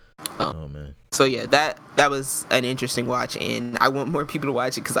 Oh man. So yeah, that was an interesting watch, and I want more people to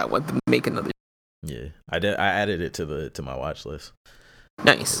watch it because I want them to make another. Yeah, I did. I added it to my watch list.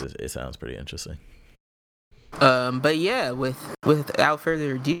 Nice. It sounds pretty interesting. But yeah, without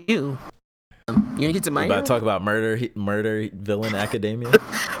further ado, you gonna get to my about to talk about murder villain academia,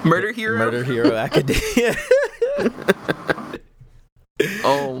 murder hero academia.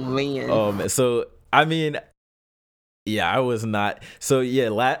 Oh man. So I mean, yeah, I was not. So yeah,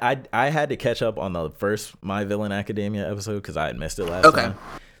 I had to catch up on the first My Villain Academia episode because I had missed it last time.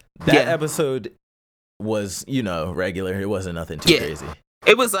 That episode was, regular. It wasn't nothing too crazy.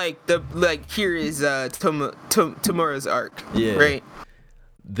 It was here is Tomorrow's arc. Yeah. Right.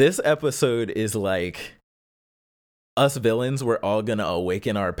 This episode is like us villains. We're all gonna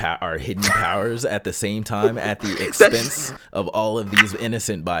awaken our hidden powers at the same time at the expense of all of these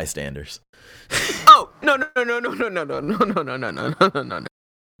innocent bystanders. Oh no!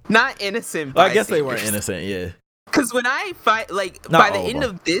 Not innocent. Well, I guess they weren't innocent. Yeah. Because when I fight, by the end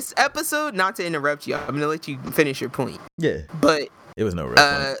of this episode, not to interrupt you, I'm gonna let you finish your point. Yeah. But it was no real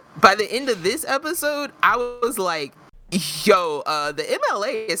point. By the end of this episode, I was like, "Yo, the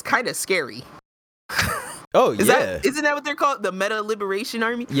MLA is kind of scary." Oh isn't that what they're called? The Meta Liberation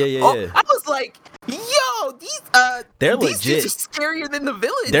Army? Yeah. I was like, "Yo, they're these legit. dudes are scarier than the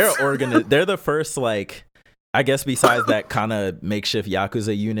villains." They're the first I guess besides that kind of makeshift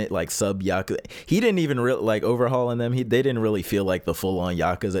Yakuza unit, sub Yakuza, he didn't even really overhauling them. They didn't really feel like the full on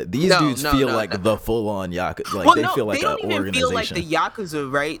Yakuza. These dudes feel like the full on Yakuza. They feel like an organization. They don't even feel like the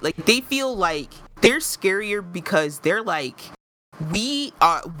Yakuza, right? They feel like they're scarier because they're like we're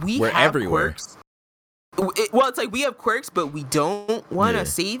have everywhere. Quirks. It's like we have quirks, but we don't want to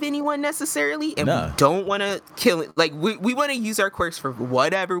save anyone necessarily, and we don't want to kill it. We want to use our quirks for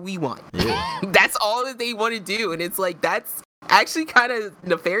whatever we want. Yeah. That's all that they want to do, and it's like that's actually kind of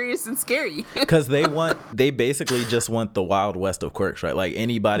nefarious and scary. Because they basically just want the Wild West of quirks, right? Like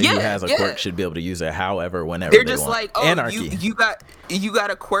anybody who has a quirk should be able to use it however, whenever they're they just want. like, oh, anarchy. You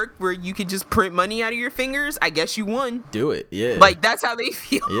got a quirk where you could just print money out of your fingers. I guess you won. Do it, yeah. That's how they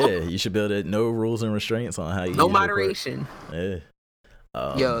feel. Yeah, you should be able to no rules and restraints on how you no use moderation. Yeah.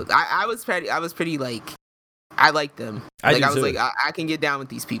 Yo, I was pretty I like them. I was like, I can get down with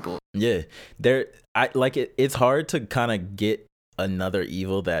these people. Yeah, it's hard to kind of get another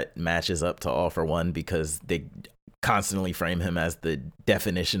evil that matches up to All for One because they constantly frame him as the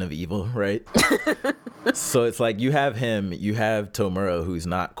definition of evil, right? So it's like you have him, you have Tomura, who's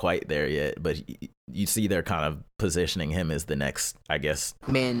not quite there yet, but you see they're kind of positioning him as the next, I guess,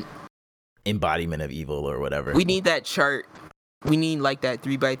 embodiment of evil or whatever. We need that chart. We need that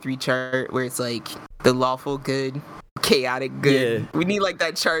 3x3 chart where it's like the lawful good, chaotic good. Yeah. We need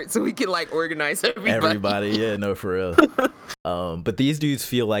that chart so we can organize everybody. Yeah, no, for real. But these dudes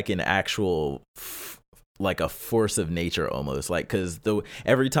feel like an actual a force of nature almost, because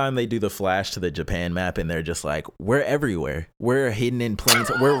every time they do the flash to the Japan map and they're just like, we're everywhere, we're hidden in plain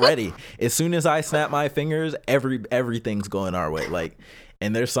sight, we're ready. As soon as I snap my fingers, everything's going our way.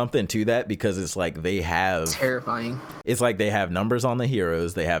 And there's something to that because it's like they have terrifying. It's like they have numbers on the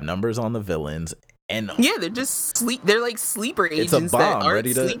heroes, they have numbers on the villains, and they're just they're like sleeper agents it's a bomb, that aren't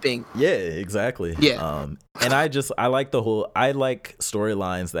ready to, sleeping. Yeah, exactly. Yeah. And I like I like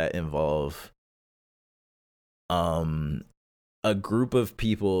storylines that involve a group of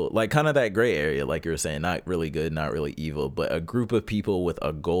people, kind of that gray area, like you were saying, not really good, not really evil, but a group of people with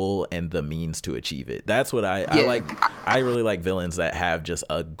a goal and the means to achieve it. That's what I like. I really like villains that have just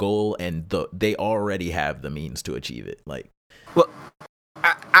a goal and they already have the means to achieve it. Well,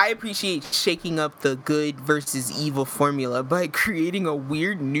 I appreciate shaking up the good versus evil formula by creating a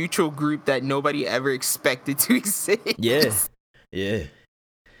weird neutral group that nobody ever expected to exist. Yeah.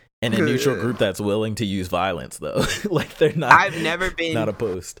 And a neutral group that's willing to use violence, though. They're not. I've never been not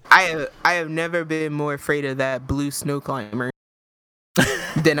opposed. I have never been more afraid of that blue snow climber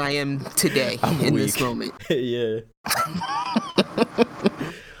than I am today in this moment. Yeah.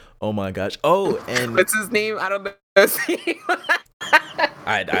 Oh my gosh. Oh, and what's his name? I don't know his name.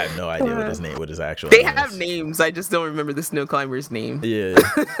 I have no idea what his actual name is. They have names. I just don't remember the snow climber's name. Yeah.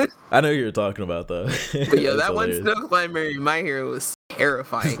 I know who you're talking about, though. But yeah, that hilarious. One snow climber in My Hero was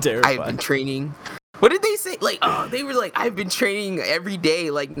terrifying. I've been training. What did they say? They were like, I've been training every day,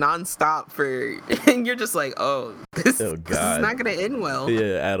 nonstop for, and you're just like, this is not gonna end well.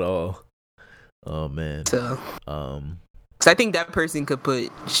 Yeah, at all. Oh man. So, because I think that person could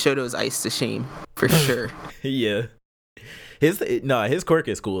put Shoto's ice to shame for sure. Yeah. His quirk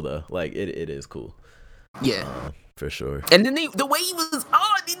is cool though. It is cool. Yeah. For sure. And then the way he was,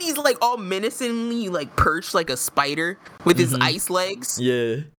 then he's all menacingly perched like a spider with his ice legs.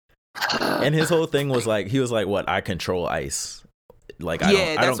 Yeah. And his whole thing was he was like, what? I control ice. Like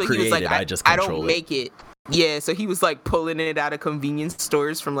I don't create it. I just control I don't make it. Yeah, so he was like pulling it out of convenience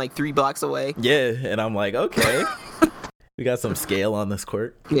stores from like 3 blocks away. Yeah, and I'm like, okay, we got some scale on this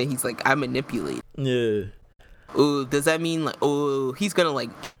quirk. Yeah, he's like, I manipulate. Yeah. Ooh, does that mean like, oh, he's gonna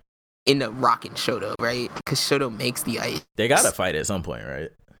like end up rocking Shoto, right? Because Shoto makes the ice. They gotta fight at some point, right?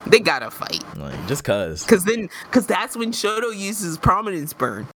 They gotta fight. Like, just cause. Because that's when Shoto uses prominence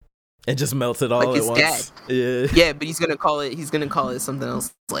burn. It just melts it all like at once. Dad. Yeah. Yeah, but he's gonna call it something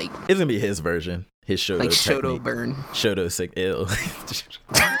else. Like it's gonna be his version. His Shoto like technique. Shoto burn. Shoto sick ill.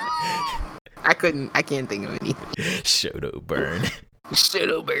 I can't think of any. Shoto burn.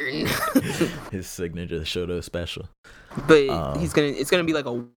 Shoto burn. His signature Shoto special. But it's gonna be like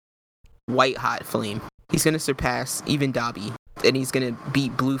a white hot flame. He's gonna surpass even Dabi. And he's gonna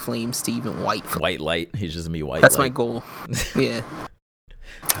beat blue flames to even white flame. White light. He's just gonna be white That's light. my goal. Yeah.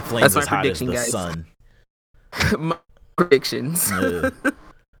 Flames as hot as the guys. sun. My predictions. Yeah.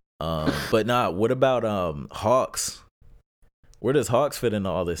 But what about Hawks? Where does Hawks fit into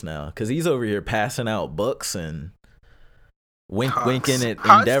all this now? Because he's over here passing out books and winking at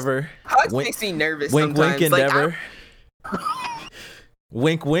Endeavor. Hawks makes me nervous wink, sometimes. Wink, Endeavor.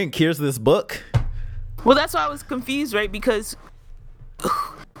 Wink, wink, here's this book. Well, that's why I was confused, right? Because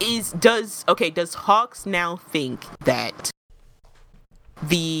does Hawks now think that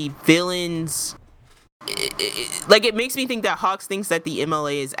the villains... Like, it makes me think that Hawks thinks that the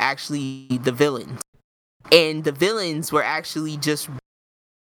MLA is actually the villains. And the villains were actually just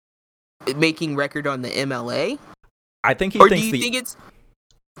making record on the MLA? I think he or thinks do you think it's...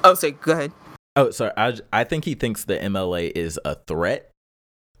 Oh, sorry, go ahead. Oh, sorry. I think he thinks the MLA is a threat.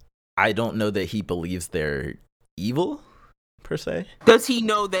 I don't know that he believes they're evil, per se. Does he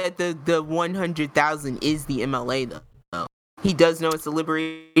know that the 100,000 is the MLA, though? He does know it's the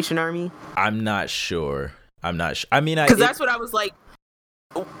Liberation Army? I'm not sure. I mean, because that's what I was like.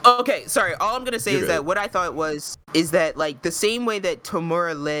 Okay, sorry. All I'm gonna say is that what I thought is that like the same way that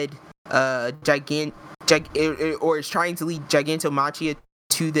Tomura led or is trying to lead Gigantomachia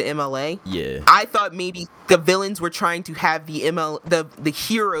to the MLA. Yeah. I thought maybe the villains were trying to have the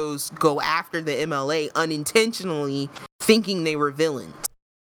heroes go after the MLA unintentionally, thinking they were villains,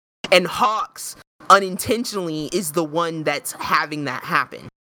 and Hawks unintentionally is the one that's having that happen.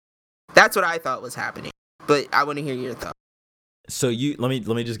 That's what I thought was happening, but I want to hear your thoughts. So let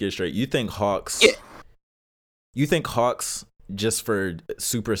me just get it straight. You think Hawks? Yeah. You think Hawks, just for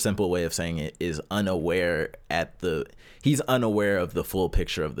super simple way of saying it, is unaware he's unaware of the full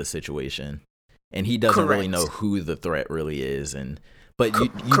picture of the situation, and he doesn't really know who the threat really is. But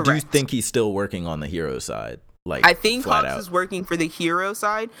you do think he's still working on the hero side? Like, I think Hawks is working for the hero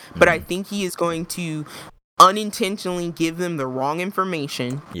side, but I think he is going to unintentionally give them the wrong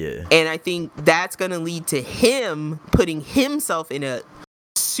information. Yeah. And I think that's going to lead to him putting himself in a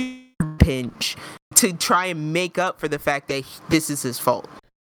super pinch to try and make up for the fact that this is his fault.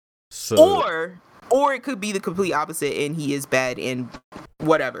 So, or it could be the complete opposite and he is bad and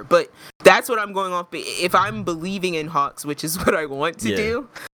whatever. But that's what I'm going off. If I'm believing in Hawks, which is what I want to do,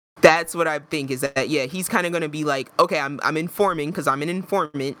 that's what I think is that, yeah, he's kind of going to be like, okay, I'm informing because I'm an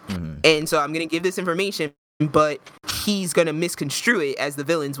informant. Mm-hmm. And so I'm going to give this information, but he's going to misconstrue it as the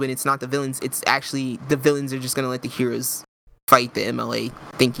villains when it's not the villains. It's actually the villains are just going to let the heroes fight the MLA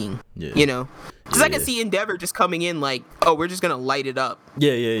thinking, you know? Because I can see Endeavor just coming in like, oh, we're just going to light it up.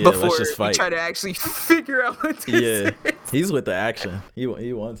 Yeah. Before let's just fight. Try to actually figure out what this is. He's with the action. He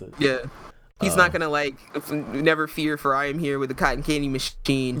wants it. Yeah. He's not gonna like never fear, for I am here with a cotton candy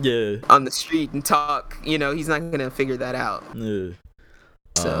machine on the street and talk. You know, he's not gonna figure that out. Yeah.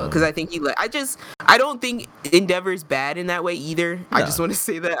 So, because I think I don't think Endeavor's bad in that way either. No. I just want to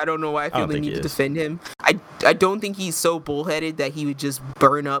say that. I don't know why I feel the need to defend him. I don't think he's so bullheaded that he would just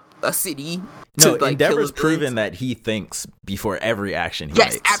burn up a city. No, Endeavor's proven that he thinks before every action he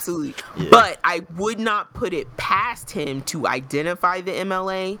makes. Yes, absolutely. Yeah. But I would not put it past him to identify the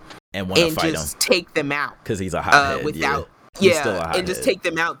MLA and want to fight just take them out because he's a hothead. And just take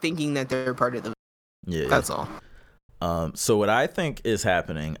them out thinking that they're part of the. Yeah, that's all. So what I think is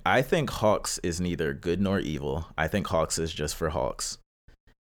happening, I think Hawks is neither good nor evil. I think Hawks is just for Hawks.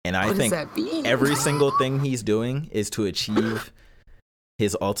 And I think every single thing he's doing is to achieve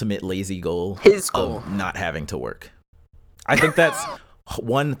his ultimate lazy goal. Of not having to work. I think that's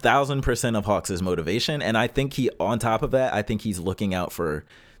 1,000% of Hawks' motivation. And I think on top of that, I think he's looking out for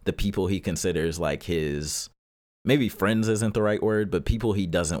the people he considers like his, maybe friends isn't the right word, but people he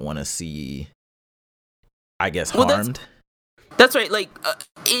doesn't want to see, I guess, harmed. That's right. Like,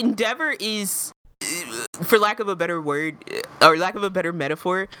 Endeavor is, for lack of a better word, or lack of a better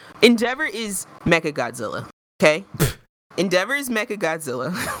metaphor, Endeavor is Mechagodzilla, okay? Endeavor is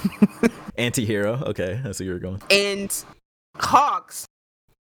Mechagodzilla. Anti-hero. Okay, that's where you were going. And Hawks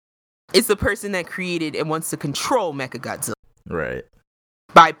is the person that created and wants to control Mechagodzilla. Right.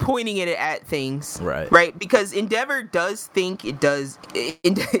 By pointing it at things. Right. Because Endeavor does think it does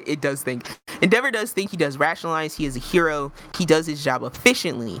think. Endeavor does think he does rationalize. He is a hero. He does his job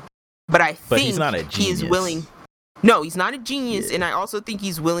efficiently. But I think he's not a genius. He is willing. No, he's not a genius, and I also think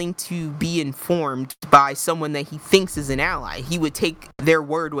he's willing to be informed by someone that he thinks is an ally. He would take their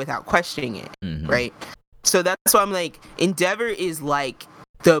word without questioning it, right? So that's why I'm like, Endeavor is like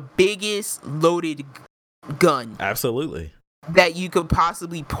the biggest loaded gun. Absolutely. That you could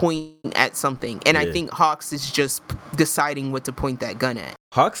possibly point at something. And I think Hawks is just deciding what to point that gun at.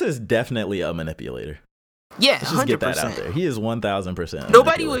 Hawks is definitely a manipulator. Yeah, let's just 100%. Get that out there. He is 1000%.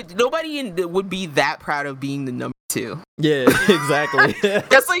 Nobody would be that proud of being the number 2. Yeah, exactly.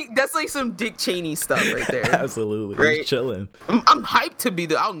 that's like some Dick Cheney stuff right there. Absolutely, right? He's chilling. I'm hyped to be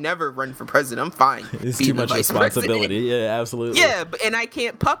I'll never run for president. I'm fine. It's too much responsibility. Yeah, absolutely. Yeah, and I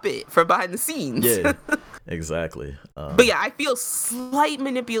can't puppet from behind the scenes. Yeah, exactly. But yeah, I feel slight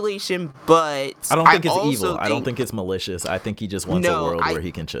manipulation, but I don't think it's evil. I don't think it's malicious. I think he just wants a world where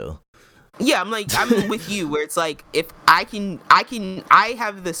he can chill. Yeah, I'm with you where it's like, if I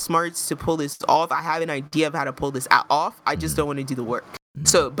have the smarts to pull this off. I have an idea of how to pull this off. I just don't want to do the work.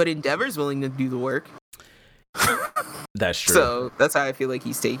 So, but Endeavor's willing to do the work. That's true. So that's how I feel like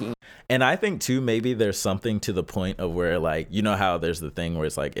he's taking. And I think too, maybe there's something to the point of where, like, you know how there's the thing where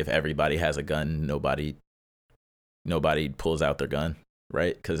it's like, if everybody has a gun, nobody pulls out their gun,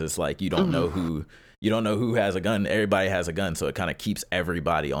 right? Because it's like, you don't know who has a gun. Everybody has a gun, so it kind of keeps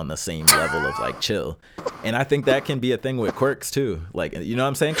everybody on the same level of like chill. And I think that can be a thing with quirks too. Like, you know what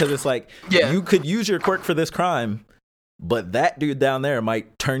I'm saying? Because it's like, you could use your quirk for this crime, but that dude down there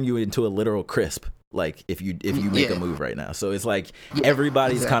might turn you into a literal crisp. Like if you make a move right now. So it's like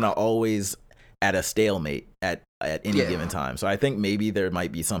everybody's kind of always at a stalemate at any given time. So I think maybe there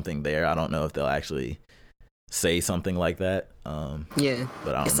might be something there. I don't know if they'll actually say something like that. But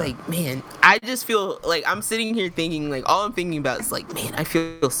I don't know. Like, man, I just feel like I'm sitting here thinking, like, all I'm thinking about is like, man, I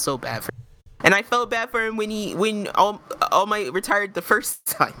feel so bad for him. And I felt bad for him when All Might retired the first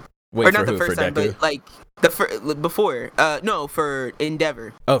time. Wait, or not for the first time, Deku? but like before. No, for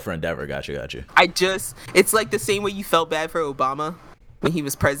Endeavor. Oh, for Endeavor. Got you. It's like the same way you felt bad for Obama when he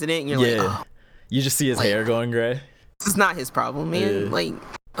was president. And you're like, oh, you just see his hair going gray. This is not his problem, man. Like.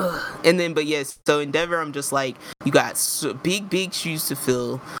 And then, but yes, so Endeavor, I'm just like, you got big shoes to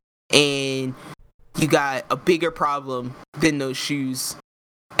fill, and you got a bigger problem than those shoes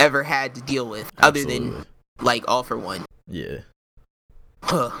ever had to deal with, other than like All for One. Yeah.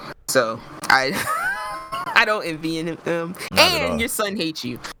 So I don't envy him. And your son hates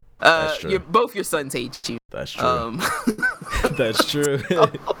you. That's true. Both your sons hate you. That's true. That's true.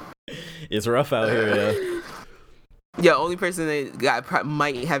 It's rough out here, yeah. Yeah, only person that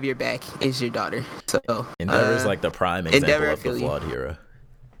might have your back is your daughter. So Endeavor's like the prime example of the flawed hero.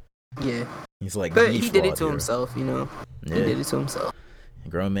 Yeah, he's like, but he did it to himself, you know. Yeah. He did it to himself.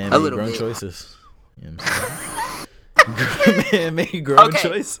 Grown man made grown choices. You know what I'm saying? Grown man made grown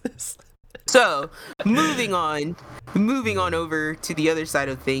choices. So moving on over to the other side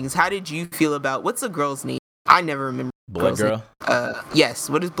of things. How did you feel about what's the girl's name? I never remember. Blood Girl. Yes.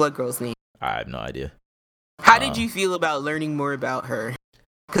 What is Blood Girl's name? I have no idea. How did you feel about learning more about her?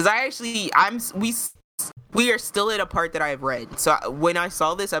 Because we are still at a part that I've read. So when I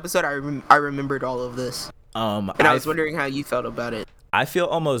saw this episode, I remembered all of this. And I was wondering how you felt about it. I feel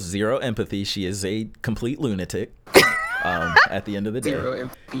almost zero empathy. She is a complete lunatic. At the end of the day, zero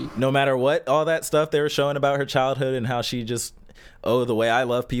empathy. No matter what, all that stuff they were showing about her childhood and how she just, the way I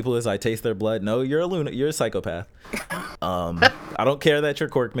love people is I taste their blood. No, you're a psychopath. I don't care that your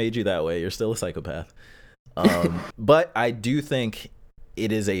quirk made you that way. You're still a psychopath. But I do think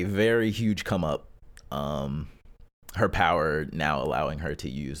it is a very huge come up. Her power now allowing her to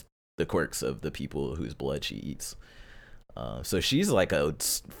use the quirks of the people whose blood she eats. So she's like a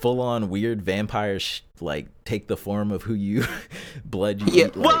full-on weird vampire, like take the form of who you blood you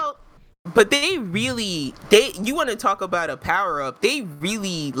eat. Well, but you want to talk about a power up? They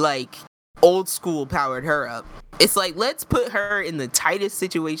really like old school powered her up. It's like, let's put her in the tightest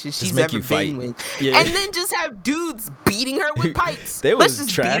situation she's ever been with, and then just have dudes beating her with pipes. Let's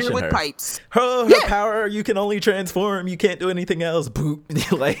just beat her with pipes. Her power, you can only transform. You can't do anything else. Boop.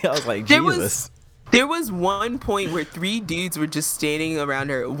 Like I was like, Jesus. There was one point where 3 dudes were just standing around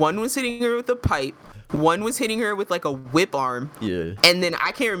her. One was hitting her with a pipe. One was hitting her with like a whip arm. Yeah. And then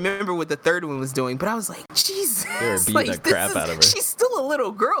I can't remember what the third one was doing, but I was like, Jesus. They were beating the crap out of her. She's still a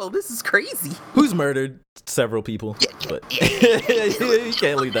little girl. This is crazy. Who's murdered several people. But you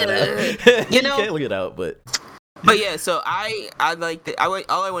can't leave that out. You know? You can't leave it out, but yeah, so I like that.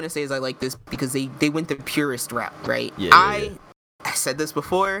 All I want to say is I like this because they went the purist route, right? Yeah, I said this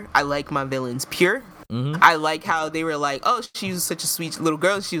before. I like my villains pure. Mm-hmm. I like how they were like, oh, she was such a sweet little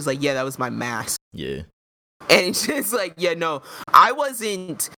girl. She was like, yeah, that was my mask. Yeah. And it's just like, yeah, no, I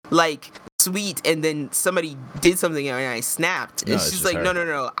wasn't like sweet and then somebody did something and I snapped. No, It's it's just just like, her.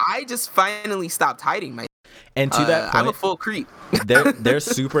 no. I just finally stopped hiding my. And to that point, I'm a full creep. they're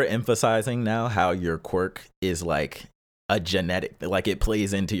super emphasizing now how your quirk is like a genetic, like it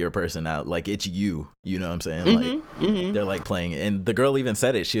plays into your personality, like it's you know what I'm saying? Like they're like playing it. And the girl even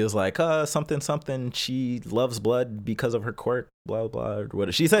said it. She was like, something, she loves blood because of her quirk, blah blah, or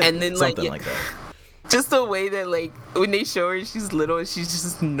what she said. And then something like that. just the way that like when they show her she's little and she's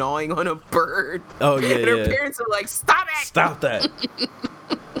just gnawing on a bird. Oh yeah, and her parents are like, stop that.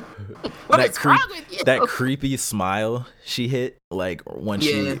 What's wrong with you? That creepy smile she hit, like when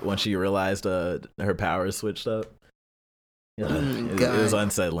she realized her powers switched up. Yeah, it was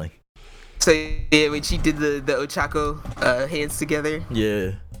unsettling. So yeah, when she did the Ochako hands together.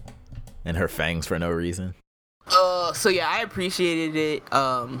 Yeah, and her fangs for no reason. So yeah, I appreciated it.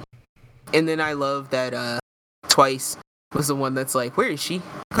 And then I love that Twice was the one that's like, where is she?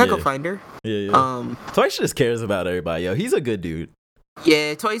 Can I go find her? Yeah. Twice just cares about everybody. Yo, he's a good dude.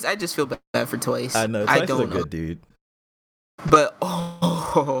 Yeah, Twice. I just feel bad for Twice. I know. Twice is a good dude. But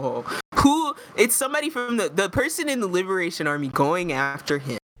who? It's somebody from the person in the Liberation Army going after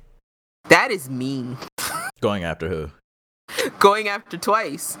him. That is mean. Going after who? Going after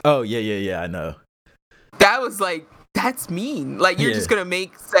Twice. Oh yeah. I know. That was like, that's mean. Like you're just gonna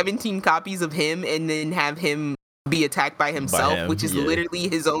make 17 copies of him and then have him be attacked by himself, which is literally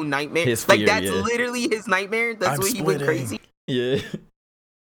his own nightmare. His fear, that's literally his nightmare. That's why he went crazy. Yeah.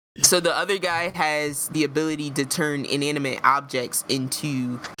 So the other guy has the ability to turn inanimate objects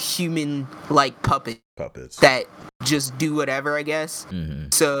into human-like puppets that just do whatever, I guess. Mm-hmm.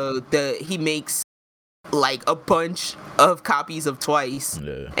 So he makes like a bunch of copies of Twice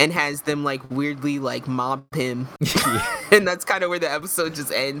and has them like weirdly like mob him. And that's kind of where the episode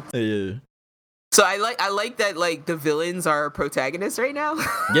just ends. Yeah. So I like that like the villains are protagonists right now.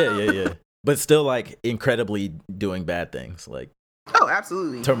 Yeah. But still like incredibly doing bad things. Like, oh,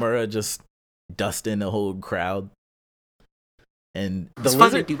 absolutely. Tamura just dusting the whole crowd. And it's fun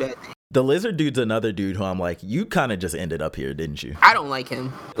to do bad things. The lizard dude's another dude who I'm like, you kind of just ended up here, didn't you? I don't like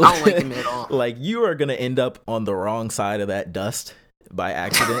him. I don't like him at all. Like, you are going to end up on the wrong side of that dust by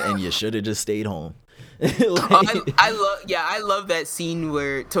accident, and you should have just stayed home. I love that scene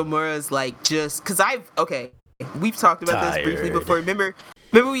where Tomura's like, just because we've talked about this briefly before. Remember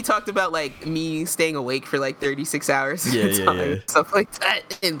we talked about like me staying awake for like 36 hours at a time, stuff like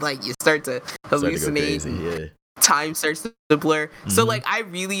that, and like you start to hallucinate. Time starts to blur. So like I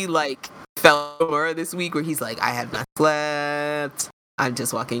really like felt Tomura this week where he's like, I have not slept. I'm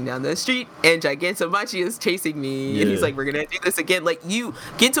just walking down the street and Gigantomachi is chasing me. And he's like, we're gonna do this again. Like you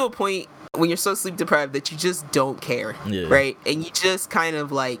get to a point when you're so sleep deprived that you just don't care, right? And you just kind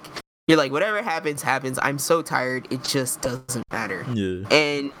of like, you're like, whatever happens. I'm so tired. It just doesn't matter. Yeah.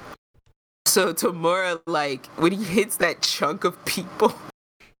 And so Tomura, like when he hits that chunk of people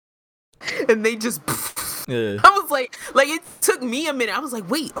and they just I was like it took me a minute. I was like,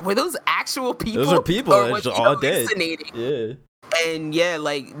 wait, were those actual people? Those are people. Or was all dead. Yeah. And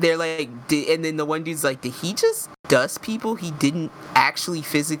like they're like, and then the one dude's like, did he just dust people he didn't actually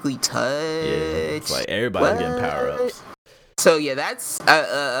physically touch? Yeah, it's like everybody's getting power-ups. So yeah, that's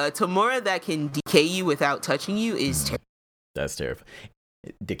Tomura that can decay you without touching you is terrible. That's terrifying.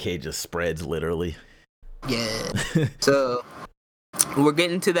 Decay just spreads literally. Yeah. So we're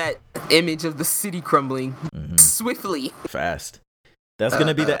getting to that image of the city crumbling swiftly. Fast. That's going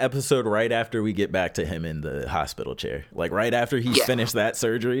to be the episode right after we get back to him in the hospital chair. Like, right after he's finished that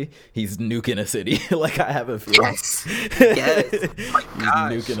surgery, he's nuking a city. Like, I have a feeling. Yes. Oh my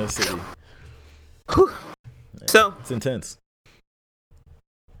gosh. He's nuking a city. Whew. So. It's intense.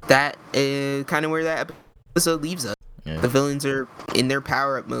 That is kind of where that episode leaves us. Yeah. The villains are in their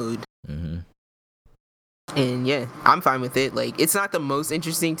power-up mode. Mm-hmm. And, yeah, I'm fine with it. Like, it's not the most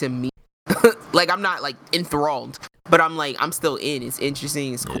interesting to me. Like, I'm not, like, enthralled. But I'm like, I'm still in. It's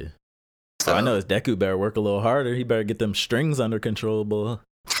interesting. It's cool. Yeah. So I know his Deku better work a little harder. He better get them strings under control, boy.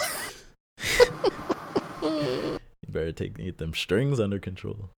 You better get them strings under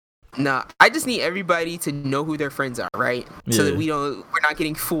control. Nah, I just need everybody to know who their friends are, right? So that we're not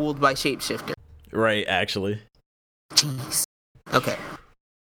getting fooled by shapeshifter. Right, actually. Jeez. Okay.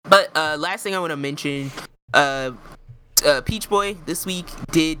 But last thing I want to mention, Peach Boy this week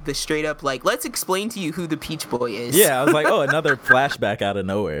did the straight up like, let's explain to you who the Peach Boy is. Yeah, I was like, oh, another flashback out of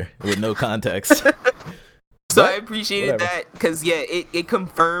nowhere with no context. So I appreciated that because it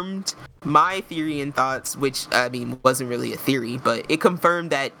confirmed my theory and thoughts, which I mean wasn't really a theory, but it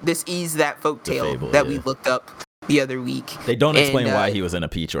confirmed that this is that folktale that we looked up the other week. They don't explain why he was in a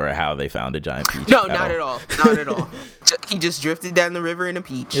peach or how they found a giant peach. No, not at all. Not at all. He just drifted down the river in a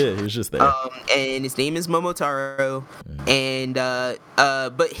peach. Yeah, he was just there. And his name is Momotaro. And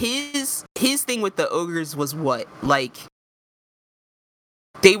but his thing with the ogres was what? Like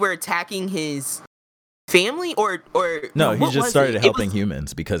they were attacking his family or no, he just started helping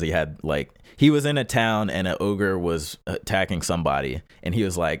humans because he was in a town and an ogre was attacking somebody and he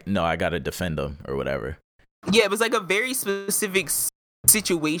was like, no, I gotta defend them or whatever. Yeah, it was like a very specific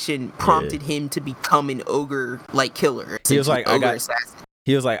situation prompted him to become an ogre like killer. He was like,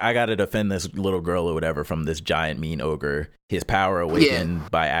 I gotta defend this little girl or whatever from this giant mean ogre. His power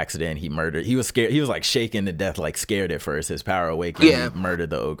awakened by accident. He was scared. He was like shaken to death, like scared at first. His power awakened. He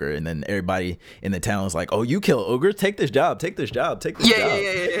murdered the ogre, and then everybody in the town was like, "Oh, you kill ogre? Take this job. Take this job.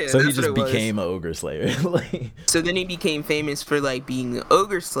 Yeah. So he just became an ogre slayer. So then he became famous for like being an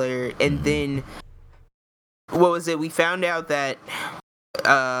ogre slayer, and then what was it? We found out that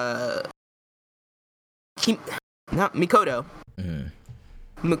Mikoto.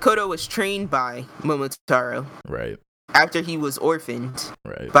 Mikoto was trained by Momotaro. Right. After he was orphaned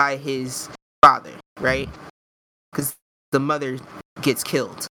by his father, right? Because the mother gets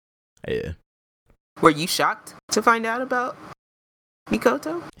killed. Yeah. Were you shocked to find out about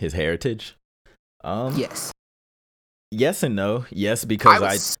Mikoto? His heritage? Yes. Yes and no. Yes, because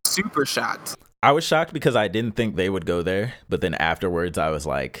I was super shocked. I was shocked because I didn't think they would go there. But then afterwards, I was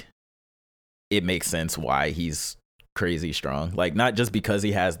like, it makes sense why he's crazy strong. Like, not just because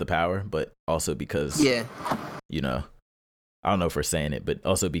he has the power, but also because, you know, I don't know if we're saying it, but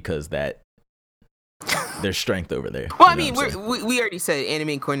also because that there's strength over there. Well, I mean, we already said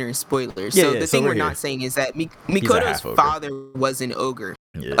Anime Corner is spoilers. So the thing we're not saying is that Mikoto's father was an ogre,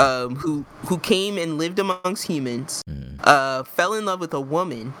 who came and lived amongst humans, fell in love with a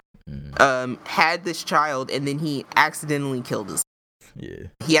woman, had this child, and then he accidentally killed his. Yeah.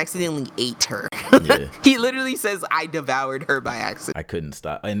 He accidentally ate her. He literally says, I devoured her by accident. I couldn't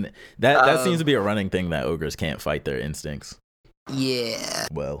stop. And that seems to be a running thing that ogres can't fight their instincts. Yeah.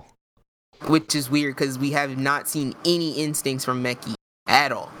 Well. Which is weird because we have not seen any instincts from Meki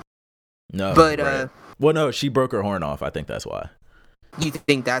at all. No. But, well, no, she broke her horn off. I think that's why. You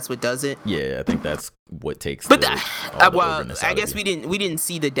think that's what does it? Yeah, I think that's what takes well, I guess we didn't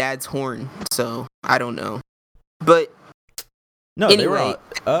see the dad's horn, so I don't know. But no, anyway,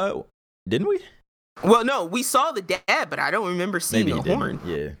 they were didn't we? Well, no, we saw the dad, but I don't remember seeing the horn.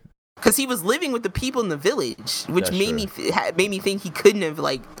 Yeah, because he was living with the people in the village, which made me think he couldn't have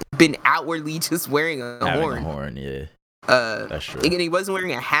like been outwardly just wearing a horn. Yeah, that's true. And he wasn't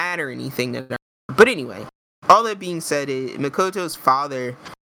wearing a hat or anything. But anyway, all that being said, Mikoto's father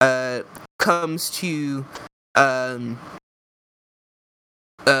comes to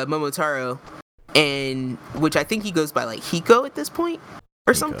Momotaro, and which I think he goes by like Hiko at this point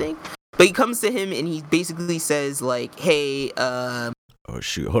or something. But he comes to him and he basically says like, "Hey, oh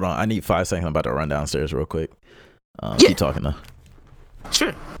shoot, hold on, I need 5 seconds. I'm about to run downstairs real quick. Keep talking though."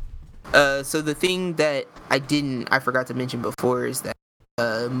 Sure. So the thing that I forgot to mention before is that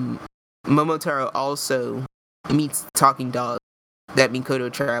Momotaro also meets talking dog that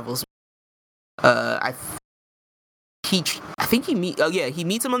Mikoto travels. I think he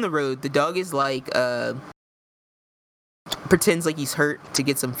meets him on the road. The dog is like pretends like he's hurt to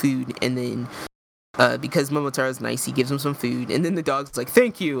get some food, and then because Momotaro's nice, he gives him some food, and then the dog's like,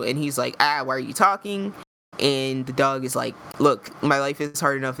 "Thank you," and he's like, "Why are you talking?" And the dog is like, "Look, my life is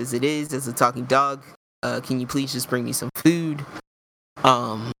hard enough as it is as a talking dog. Can you please just bring me some food?"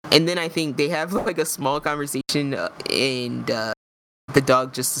 And then I think they have like a small conversation, and the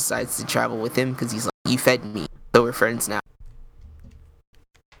dog just decides to travel with him because he's like, "You fed me, so we're friends now."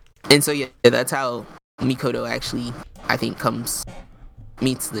 And so that's how Mikoto actually, I think,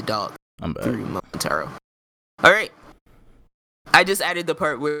 meets the dog through Momotaro. All right, I just added the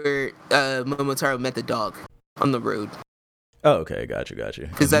part where Momotaro met the dog on the road. Oh, okay, got you.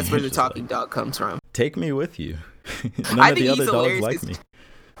 Because that's where the talking dog comes from. Take me with you. None of the other dogs like me.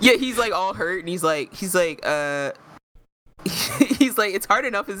 Yeah, he's like all hurt, and he's like, He's like, it's hard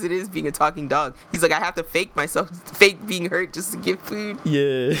enough as it is being a talking dog. He's like, I have to fake being hurt just to get food.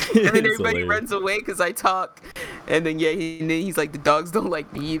 Yeah. And then everybody runs away because I talk. And then and then he's like, the dogs don't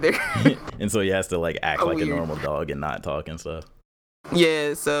like me either. And so he has to like act like a normal dog and not talk and stuff.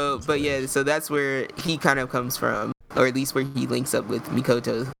 Yeah. So that's where he kind of comes from, or at least where he links up with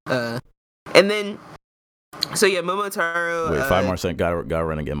Mikoto. And then, so yeah, Momotaro. Wait, 5 more seconds. Gotta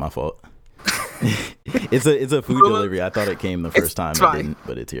run again. My fault. It's a food delivery. I thought it came the first time. It didn't,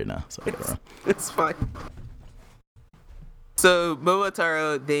 but it's here now. So it's fine. So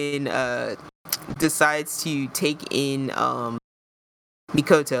Momotaro then decides to take in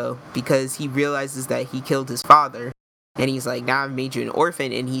Mikoto because he realizes that he killed his father, and he's like, now I've made you an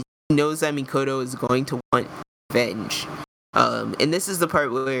orphan, and he knows that Mikoto is going to want revenge. And this is the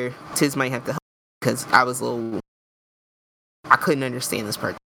part where Tiz might have to help because I couldn't understand this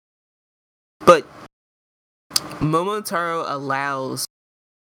part. But Momotaro allows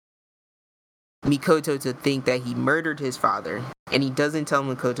Mikoto to think that he murdered his father, and he doesn't tell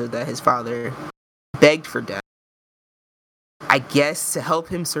Mikoto that his father begged for death. I guess to help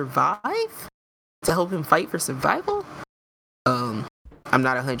him survive? To help him fight for survival? I'm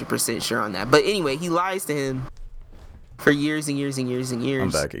not 100% sure on that. But anyway, he lies to him for years and years and years and years. I'm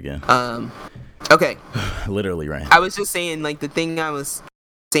back again. Okay. Literally ran. I was just saying, like, the thing I was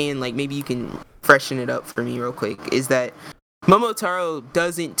saying, like, maybe you can freshen it up for me real quick, is that Momotaro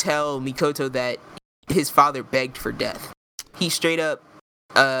doesn't tell Mikoto that his father begged for death. He straight up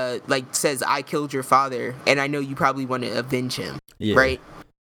says, I killed your father and I know you probably want to avenge him. Yeah. Right?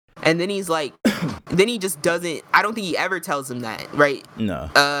 And then he's like, then he just doesn't, I don't think he ever tells him that, right? No.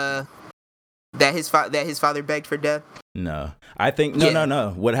 That his father begged for death? No. I think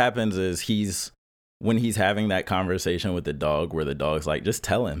no. What happens is when he's having that conversation with the dog where the dog's like, just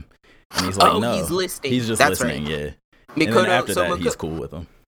tell him. And he's like, no. He's listening. He's just listening, right. Yeah. Mikoto, and then after that, he's cool with him.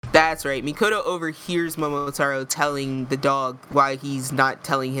 That's right. Mikoto overhears Momotaro telling the dog why he's not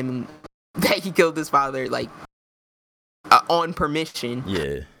telling him that he killed his father, like, on permission.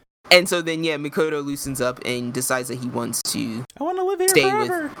 Yeah. And so then, Mikoto loosens up and decides that he wants to live here stay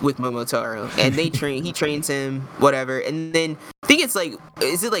forever. with Momotaro. And he trains him, whatever. And then, I think it's like,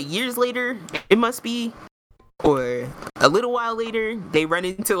 is it like years later? It must be. Or a little while later, they run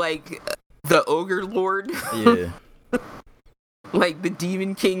into, like, the Ogre Lord. Yeah. Like, the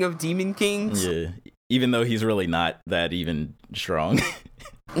Demon King of Demon Kings. Yeah. Even though he's really not that even strong.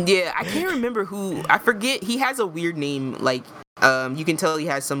 Yeah, I can't remember who. I forget. He has a weird name. Like, you can tell he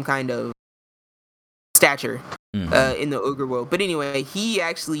has some kind of stature in the ogre world. But anyway, he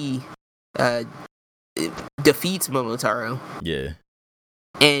actually defeats Momotaro. Yeah.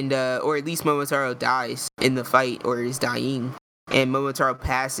 And, or at least Momotaro dies in the fight, or is dying. And Momotaro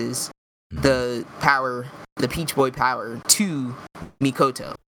passes the Peach Boy power to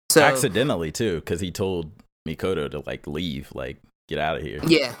Mikoto. So accidentally, too, because he told Mikoto to, like, leave, like, get out of here.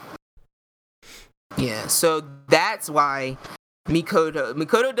 Yeah, so that's why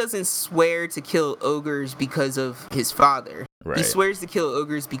Mikoto doesn't swear to kill ogres because of his father. Right. He swears to kill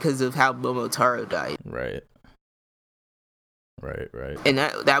ogres because of how Momotaro died. Right. And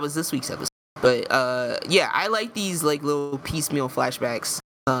that was this week's episode. But I like these, like, little piecemeal flashbacks.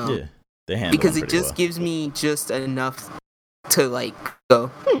 Yeah, they handle because it just well. gives me just enough to, like, go,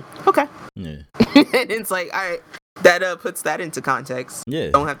 okay. Yeah. And it's like, all right, that puts that into context.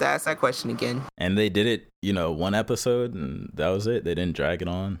 Yeah. Don't have to ask that question again. And they did it, one episode, and that was it. They didn't drag it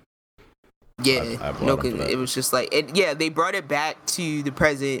on. Yeah, it was just like, they brought it back to the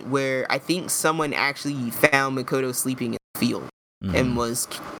present where I think someone actually found Mikoto sleeping in the field and was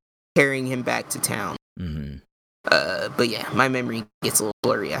carrying him back to town. Mm-hmm. But yeah, my memory gets a little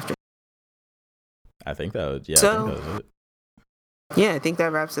blurry after. I think that was, so, I think that was it. Yeah, I think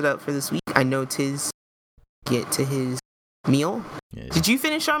that wraps it up for this week. I know Tiz get to his meal. Yeah. Did you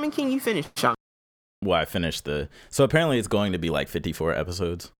finish Shaman King? You finished Shaman. Well, I finished so apparently it's going to be like 54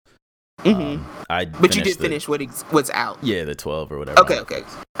 episodes. Mm-hmm. But you did finish what's out. Yeah, the 12 or whatever. Okay.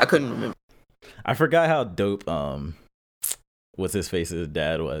 I couldn't remember. I forgot how dope what's his face's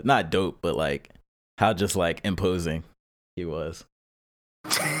dad was. Not dope, but like how just like imposing he was.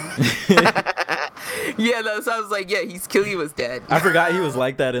 Yeah, so I was like, Killy was dead. I forgot he was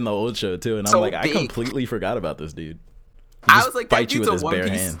like that in the old show too, and I'm like, big. I completely forgot about this dude. I was like, that fight you dude's with a his bare One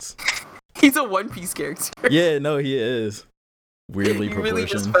Piece. hands. He's a One Piece character. Yeah, no, he is. Weirdly proportioned. He really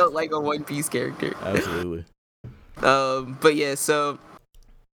just felt like a One Piece character. Absolutely. But yeah, so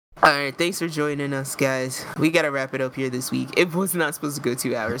alright, thanks for joining us, guys. We gotta wrap it up here this week. It was not supposed to go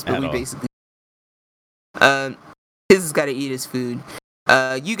 2 hours, but basically Tiz has gotta eat his food.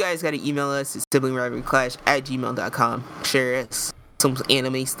 You guys gotta email us at siblingrivalryclash@gmail.com. Share us some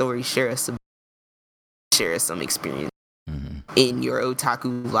anime stories, share us some experience in your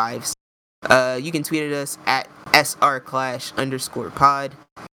otaku lives. You can tweet at us at srclash_pod.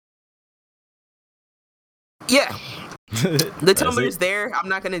 Yeah. The Tumblr is there. I'm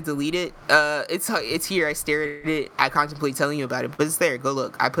not gonna delete it. It's here. I stare at it. I contemplate telling you about it, but it's there. Go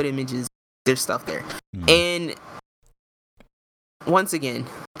look. I put images. There's stuff there. And once again,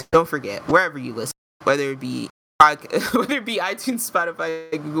 don't forget, wherever you listen, whether it be iTunes, Spotify,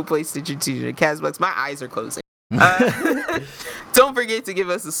 Google Play, Stitcher, TuneIn, CastBox, my eyes are closing. Don't forget to give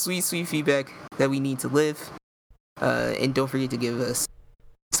us the sweet feedback that we need to live. And don't forget to give us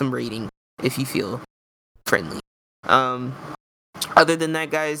some rating if you feel friendly. Other than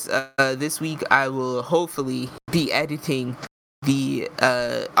that, guys, this week I will hopefully be editing the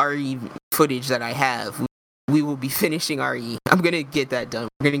RE footage that I have. We will be finishing RE. I'm gonna get that done.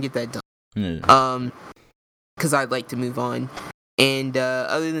 We're gonna get that done. Because I'd like to move on. And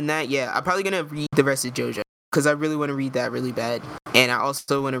other than that, yeah, I'm probably gonna read the rest of JoJo because I really want to read that really bad. And I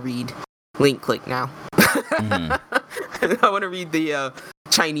also want to read Link Click now. I want to read the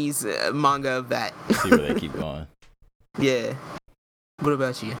Chinese manga of that. See where they keep going. Yeah. What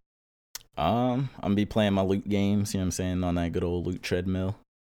about you? I'm gonna be playing my loot games, you know what I'm saying, on that good old loot treadmill.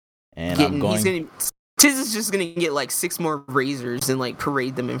 And Tiz is just gonna get like 6 more razors and like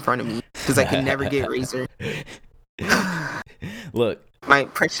parade them in front of me because I can never get razor. Look, my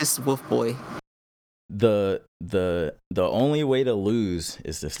precious wolf boy. The only way to lose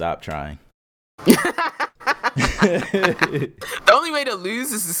is to stop trying. The only way to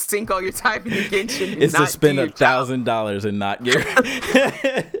lose is to sink all your time in your Genshin. It's to spend $1,000 and not get.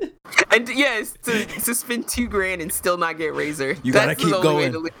 And yes, to spend $2,000 and still not get razor. You gotta keep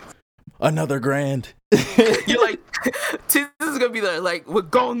going. Another $1,000. You're like, this is gonna be like, we're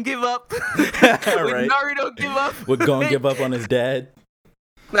gonna give up. Would Naruto give up? We're gonna give up on his dad.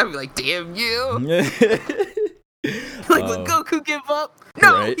 I'd be like, damn you. Like, would Goku give up?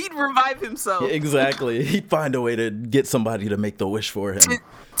 No, right? He'd revive himself. Exactly. He'd find a way to get somebody to make the wish for him.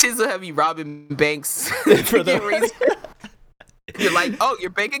 Tiz will have you robbing banks for the razor. You're like, oh, your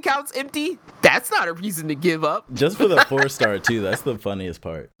bank account's empty? That's not a reason to give up. Just for the 4-star too. That's the funniest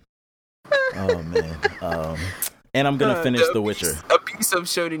part. Oh man. And I'm gonna finish The Witcher. Abuse of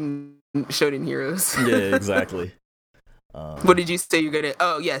Shonen heroes. Yeah, exactly. What did you say you're gonna?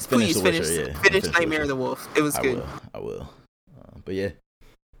 Oh yes, please finish Nightmare of the Wolf. It was good. I will. But yeah.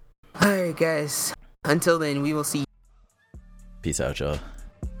 All right, guys. Until then, we will see. Peace out, y'all.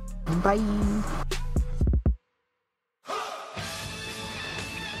 Bye.